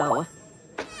fellow.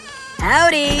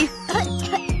 Howdy!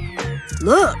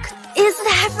 Look! Is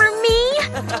that for me?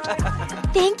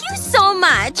 Thank you so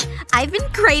much. I've been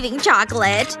craving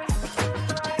chocolate.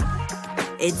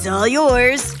 It's all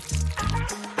yours.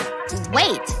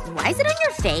 Wait, why is it on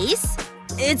your face?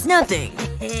 It's nothing.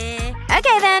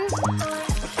 Okay then.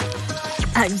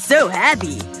 I'm so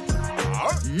happy.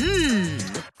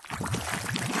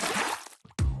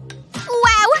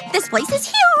 Wow, this place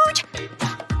is huge!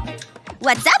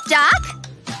 What's up, Doc?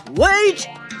 Wait!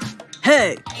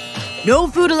 Hey! No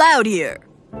food allowed here.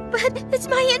 But it's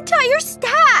my entire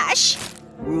stash!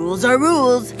 Rules are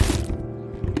rules.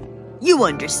 You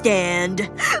understand.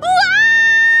 Why?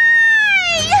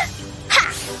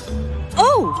 Ha!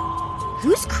 Oh!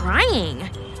 Who's crying?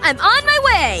 I'm on my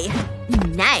way!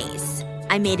 Nice.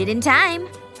 I made it in time.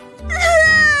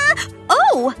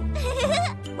 Oh!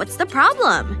 What's the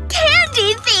problem?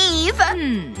 Candy thief!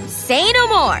 Say no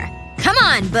more. Come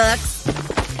on, books.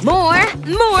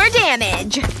 More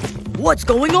damage. What's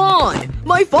going on?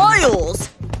 My files!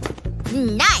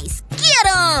 Nice! Get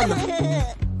 'em!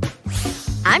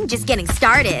 I'm just getting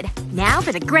started. Now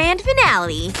for the grand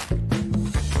finale.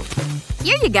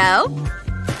 Here you go.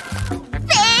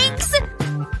 Thanks!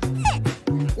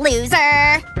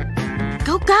 Loser!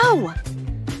 Go!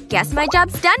 Guess my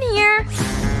job's done here.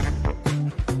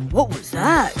 What was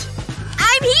that?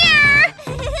 I'm here!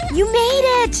 You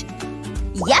made it!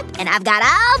 Yep, and I've got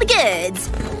all the goods.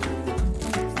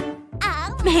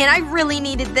 Man, I really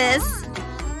needed this.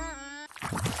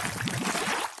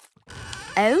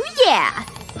 Oh yeah!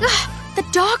 Ugh, the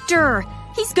doctor!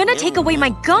 He's gonna take away my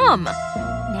gum!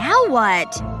 Now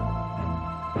what?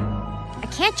 I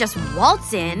can't just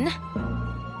waltz in.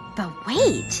 But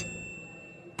wait.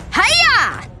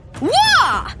 Hiya!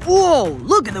 Wah! Whoa,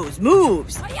 look at those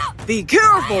moves! Be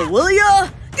careful, will ya?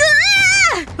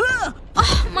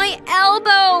 Oh, my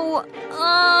elbow!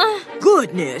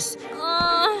 Goodness.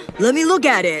 Let me look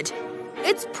at it.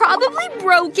 It's probably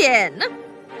broken.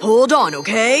 Hold on,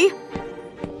 okay?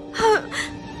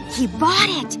 He bought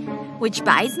it. Which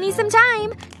buys me some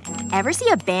time. Ever see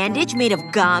a bandage made of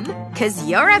gum? 'Cause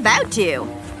you're about to.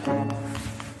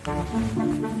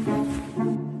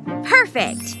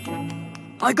 Perfect.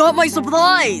 I got my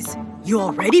supplies! You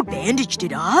already bandaged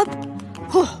it up?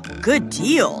 Good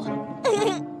deal.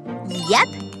 Yep.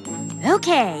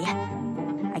 Okay.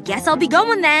 I guess I'll be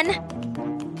going then.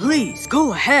 Please,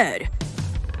 go ahead.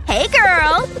 Hey,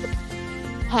 girl!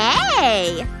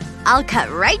 Hey! I'll cut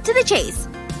right to the chase.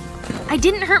 I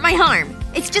didn't hurt my arm.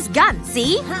 It's just gum,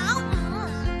 see?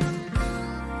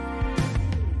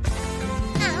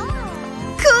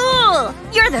 Cool!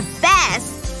 You're the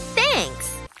best!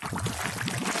 Thanks.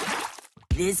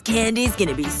 This candy's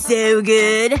gonna be so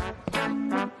good.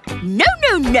 No!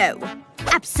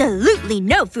 Absolutely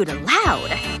no food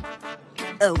allowed.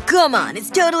 Oh, come on. It's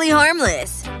totally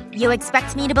harmless. You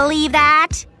expect me to believe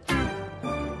that?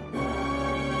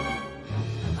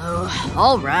 Oh,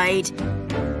 alright.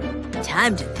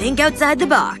 Time to think outside the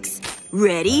box.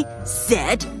 Ready,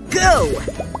 set, go!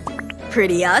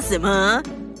 Pretty awesome, huh?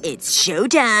 It's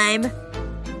showtime.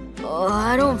 Oh,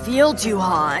 I don't feel too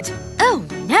hot. Oh,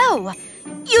 no!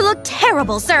 You look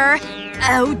terrible, sir!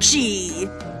 Ouchie.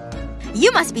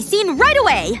 You must be seen right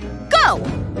away! Go!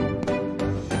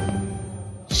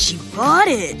 She bought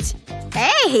it.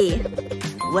 Hey!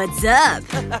 What's up?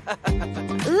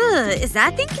 Ugh, is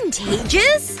that thing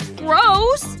contagious?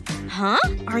 Gross! Huh?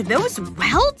 Are those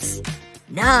welts?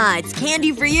 Nah, it's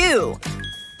candy for you.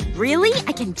 Really?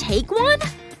 I can take one?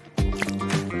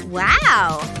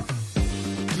 Wow.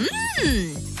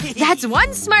 That's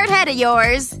one smart head of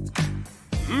yours.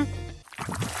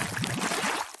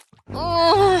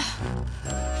 Ugh.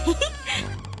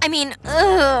 I mean,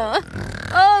 ugh.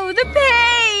 Oh, the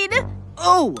pain!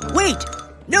 Oh, wait!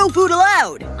 No food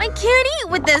allowed! I can't eat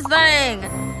with this thing.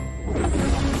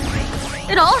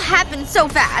 It all happened so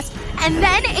fast. And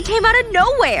then it came out of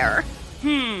nowhere.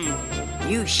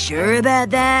 You sure about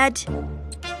that?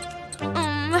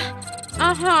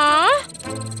 Uh-huh.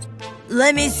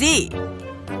 Let me see.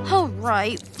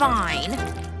 Alright, fine.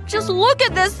 Just look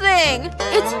at this thing!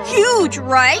 It's huge,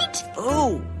 right?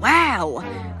 Oh, wow.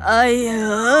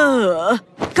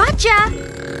 Gotcha!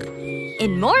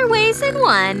 In more ways than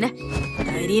one.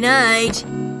 Nighty-night.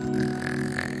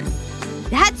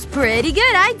 That's pretty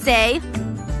good, I'd say.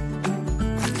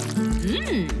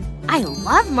 I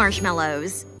love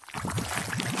marshmallows.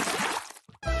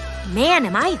 Man,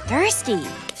 am I thirsty.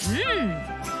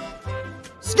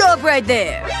 Stop right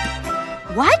there!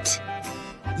 What?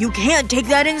 You can't take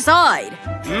that inside!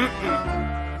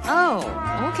 Oh,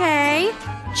 okay.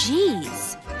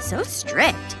 Jeez. So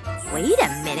strict. Wait a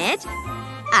minute.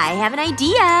 I have an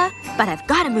idea. But I've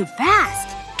gotta move fast.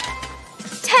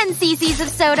 10 cc's of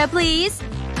soda, please.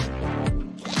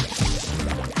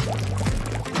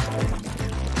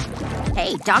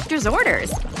 Hey, doctor's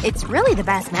orders. It's really the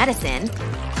best medicine.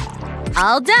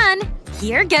 All done.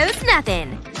 Here goes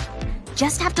nothing.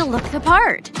 Just have to look the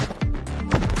part.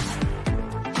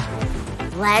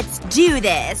 Let's do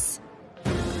this.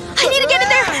 I need to get in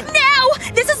there! Now!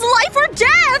 This is life or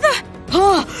death!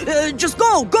 Just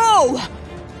go! Go!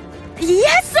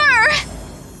 Yes, sir!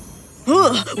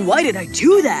 Why did I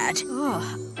do that?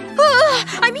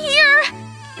 I'm here!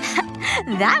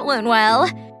 That went well.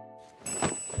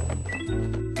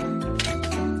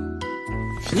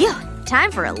 Phew.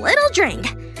 Time for a little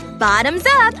drink. Bottoms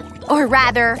up. Or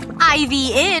rather, IV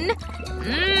in.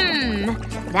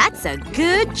 That's a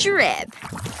good drip.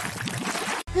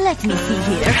 Let me see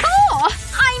here. Oh!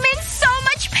 I'm in so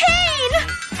much pain!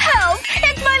 Help!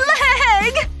 It's my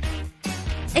leg!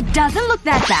 It doesn't look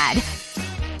that bad.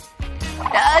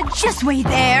 Just wait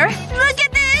there. Look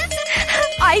at this!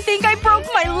 I think I broke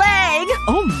my leg!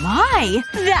 Oh my!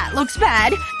 That looks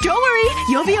bad. Don't worry,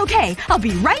 you'll be okay. I'll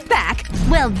be right back.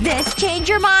 Will this change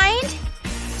your mind?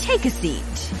 Take a seat.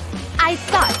 I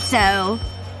thought so.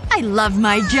 I love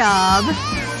my job.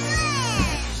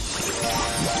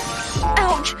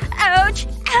 Ouch! Ouch!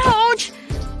 Ouch!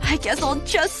 I guess I'll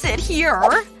just sit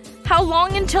here. How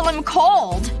long until I'm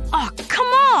called? Oh, come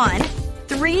on!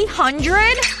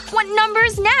 300? What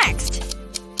number's next?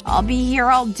 I'll be here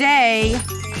all day.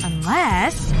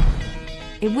 Unless…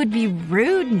 it would be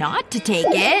rude not to take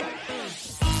it.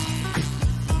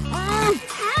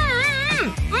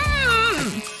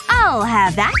 I'll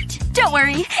have that. Don't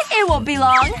worry. It won't be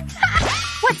long.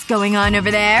 What's going on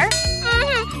over there?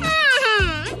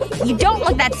 You don't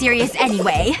look that serious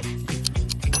anyway.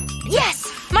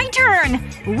 Yes! My turn!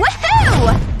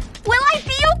 Woohoo! Will I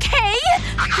be okay?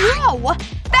 Whoa!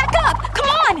 Back up! Come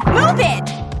on! Move it!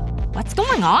 What's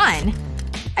going on?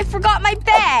 I forgot my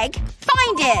bag.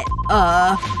 Find it!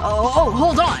 Oh,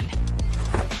 hold on.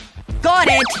 Got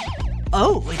it!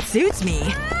 Oh, it suits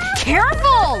me.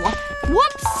 Careful!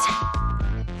 Whoops!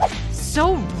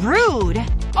 So rude.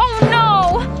 Oh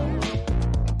no!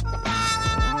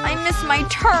 I missed my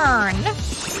turn.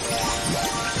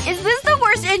 Is this the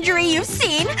worst injury you've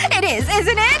seen? It is,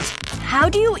 isn't it? How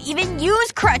do you even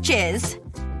use crutches?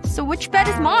 So which bed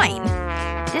is mine?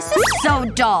 This is so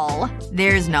dull.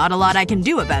 There's not a lot I can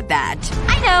do about that.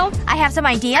 I know. I have some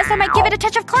ideas that might give it a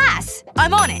touch of class.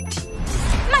 I'm on it.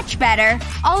 Much better.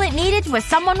 All it needed was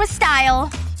someone with style.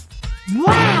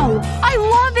 Wow! I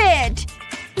love it!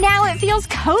 Now it feels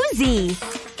cozy.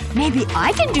 Maybe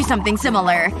I can do something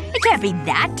similar. It can't be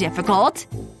that difficult.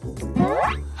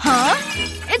 Huh?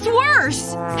 It's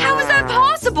worse! How is that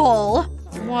possible?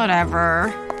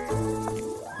 Whatever.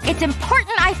 It's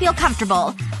important I feel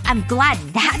comfortable. I'm glad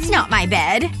that's not my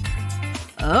bed.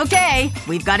 Okay.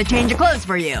 We've got to change of clothes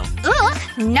for you. Ugh.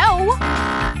 No.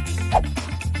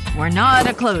 We're not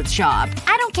a clothes shop.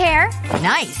 I don't care.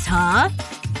 Nice, huh?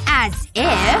 As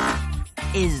if…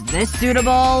 Is this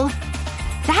suitable?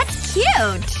 That's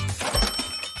cute!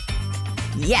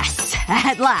 Yes!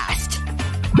 At last.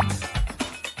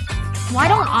 Why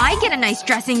don't I get a nice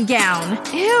dressing gown?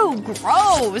 Ew,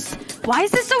 gross. Why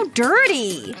is this so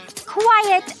dirty?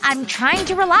 Quiet. I'm trying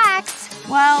to relax.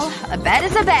 Well, a bed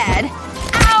is a bed.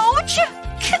 Ouch!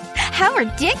 How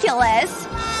ridiculous.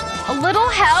 A little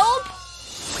help?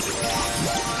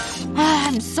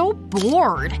 I'm so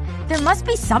bored. There must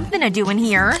be something to do in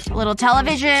here. A little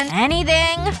television.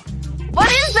 Anything.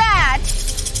 What is that?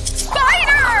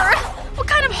 Spider! What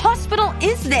kind of hospital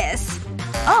is this?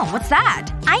 Oh, what's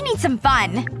that? I need some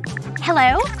fun.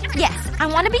 Hello? Yes, I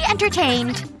want to be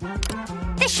entertained.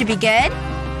 This should be good.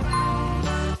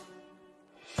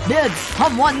 Did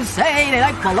someone say they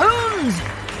like balloons?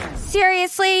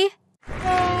 Seriously?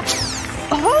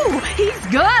 Oh, he's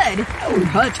good!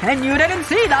 Pretend you didn't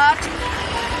see that!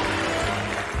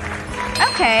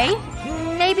 Okay.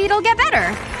 Maybe it'll get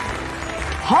better.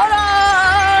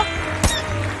 Holla!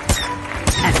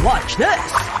 And watch this!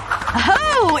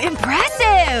 Oh,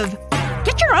 impressive!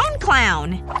 Get your own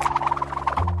clown.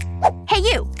 Hey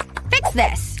you! Fix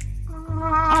this.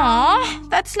 Aw,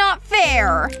 that's not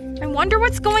fair. I wonder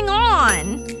what's going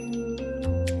on.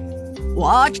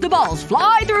 Watch the balls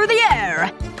fly through the air!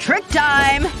 Trick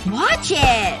time! Watch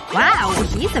it! Wow,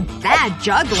 he's a bad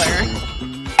juggler.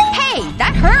 Hey,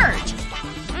 that hurt!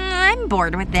 I'm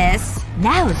bored with this.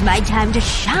 Now's my time to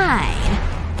shine.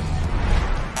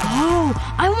 Oh,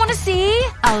 I wanna see?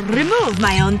 I'll remove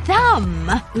my own thumb.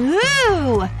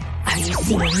 Ooh! Are you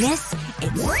seeing this?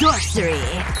 It's sorcery.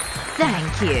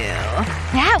 Thank you.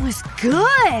 That was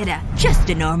good! Just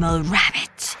a normal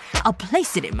rabbit. I'll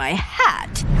place it in my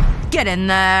hat. Get in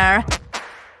there.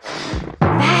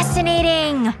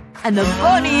 Fascinating! And the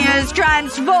bunny is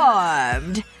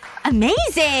transformed!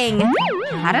 Amazing!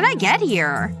 How did I get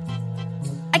here?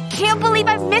 I can't believe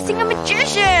I'm missing a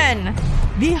magician!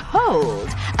 Behold!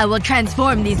 I will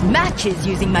transform these matches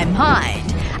using my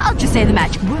mind. I'll just say the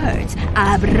magic words.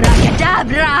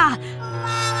 Abracadabra!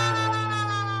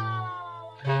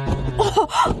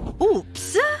 Oh,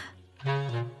 oops.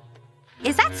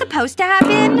 Is that supposed to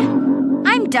happen?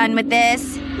 I'm done with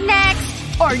this.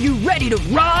 Next! Are you ready to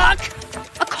rock?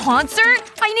 A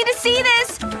concert? I need to see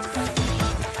this!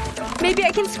 Maybe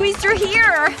I can squeeze through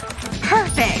here.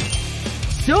 Perfect.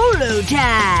 Solo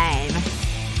time!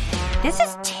 This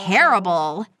is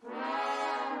terrible.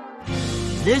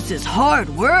 This is hard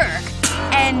work.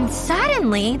 And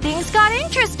suddenly, things got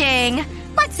interesting.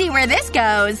 Let's see where this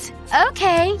goes.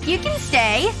 Okay, you can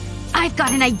stay. I've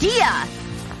got an idea.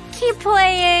 Keep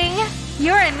playing.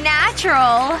 You're a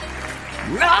natural.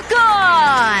 Rock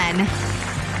on!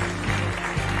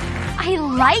 I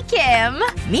like him.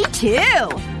 Me too.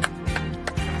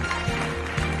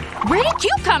 Where did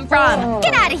you come from?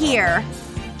 Get out of here.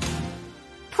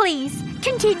 Please,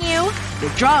 continue.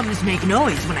 The drums make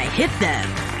noise when I hit them.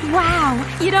 Wow,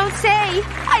 you don't say.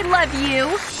 I love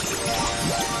you.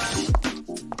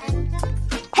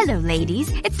 Hello,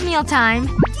 ladies. It's mealtime.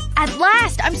 At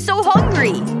last! I'm so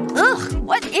hungry! Ugh,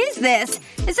 what is this?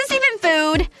 Is this even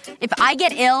food? If I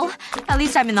get ill, at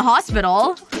least I'm in the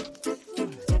hospital.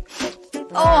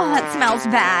 Oh, that smells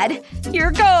bad.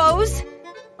 Here goes.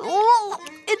 Oh,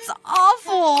 it's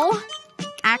awful.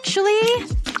 Actually,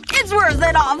 it's worse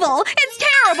than awful. It's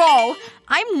terrible!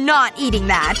 I'm not eating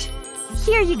that.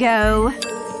 Here you go.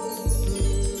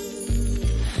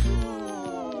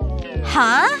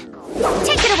 Huh?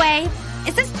 Take it away.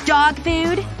 Is this dog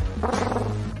food?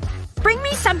 Bring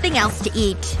me something else to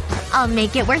eat. I'll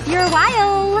make it worth your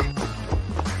while.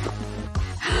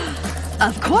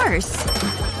 Of course.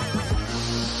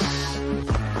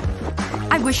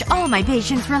 I wish all my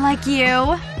patients were like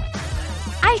you.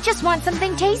 I just want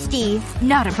something tasty.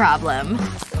 Not a problem.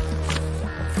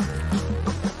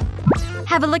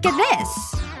 Have a look at this.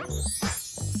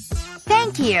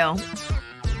 Thank you.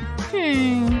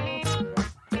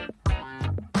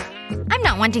 I'm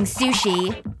not wanting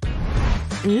sushi.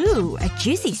 Ooh, a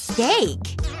juicy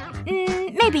steak.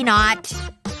 Maybe not.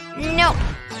 Nope.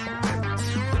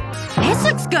 This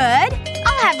looks good.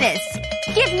 I'll have this.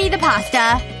 Give me the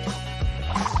pasta.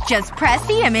 Just press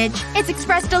the image. It's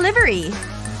express delivery.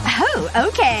 Oh,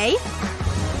 okay.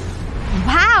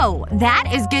 Wow,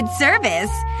 that is good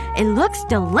service. It looks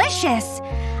delicious.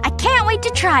 I can't wait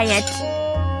to try it.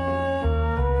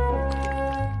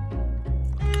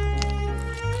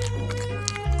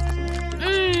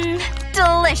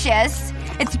 Delicious.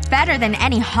 It's better than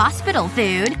any hospital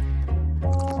food.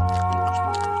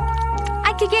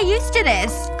 I could get used to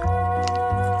this.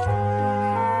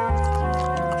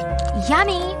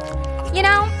 Yummy. You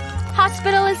know,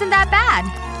 hospital isn't that bad.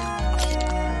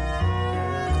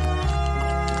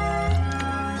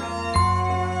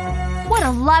 What a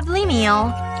lovely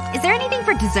meal. Is there anything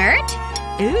for dessert?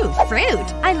 Ooh,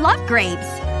 fruit. I love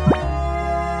grapes.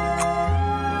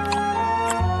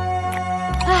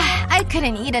 I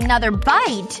couldn't eat another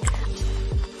bite.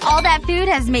 All that food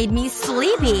has made me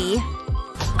sleepy.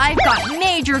 I've got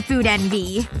major food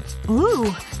envy.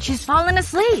 Ooh, she's fallen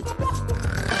asleep.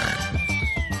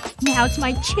 Now's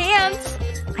my chance.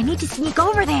 I need to sneak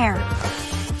over there.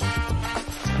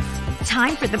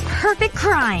 Time for the perfect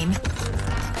crime.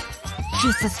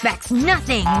 She suspects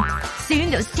nothing. Soon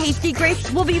those tasty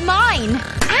grapes will be mine.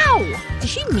 Ow! Did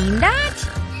she mean that?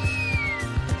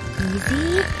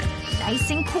 Easy.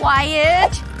 Nice and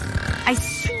quiet. I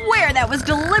swear that was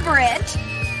deliberate.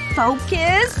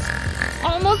 Focus.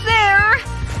 Almost there.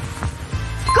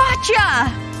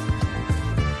 Gotcha!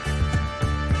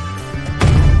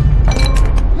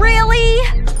 Really?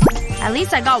 At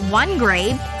least I got one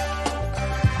grape.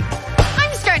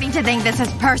 I'm starting to think this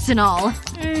is personal.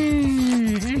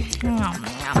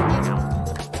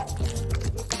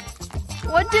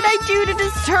 What did I do to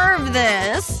deserve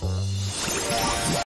this?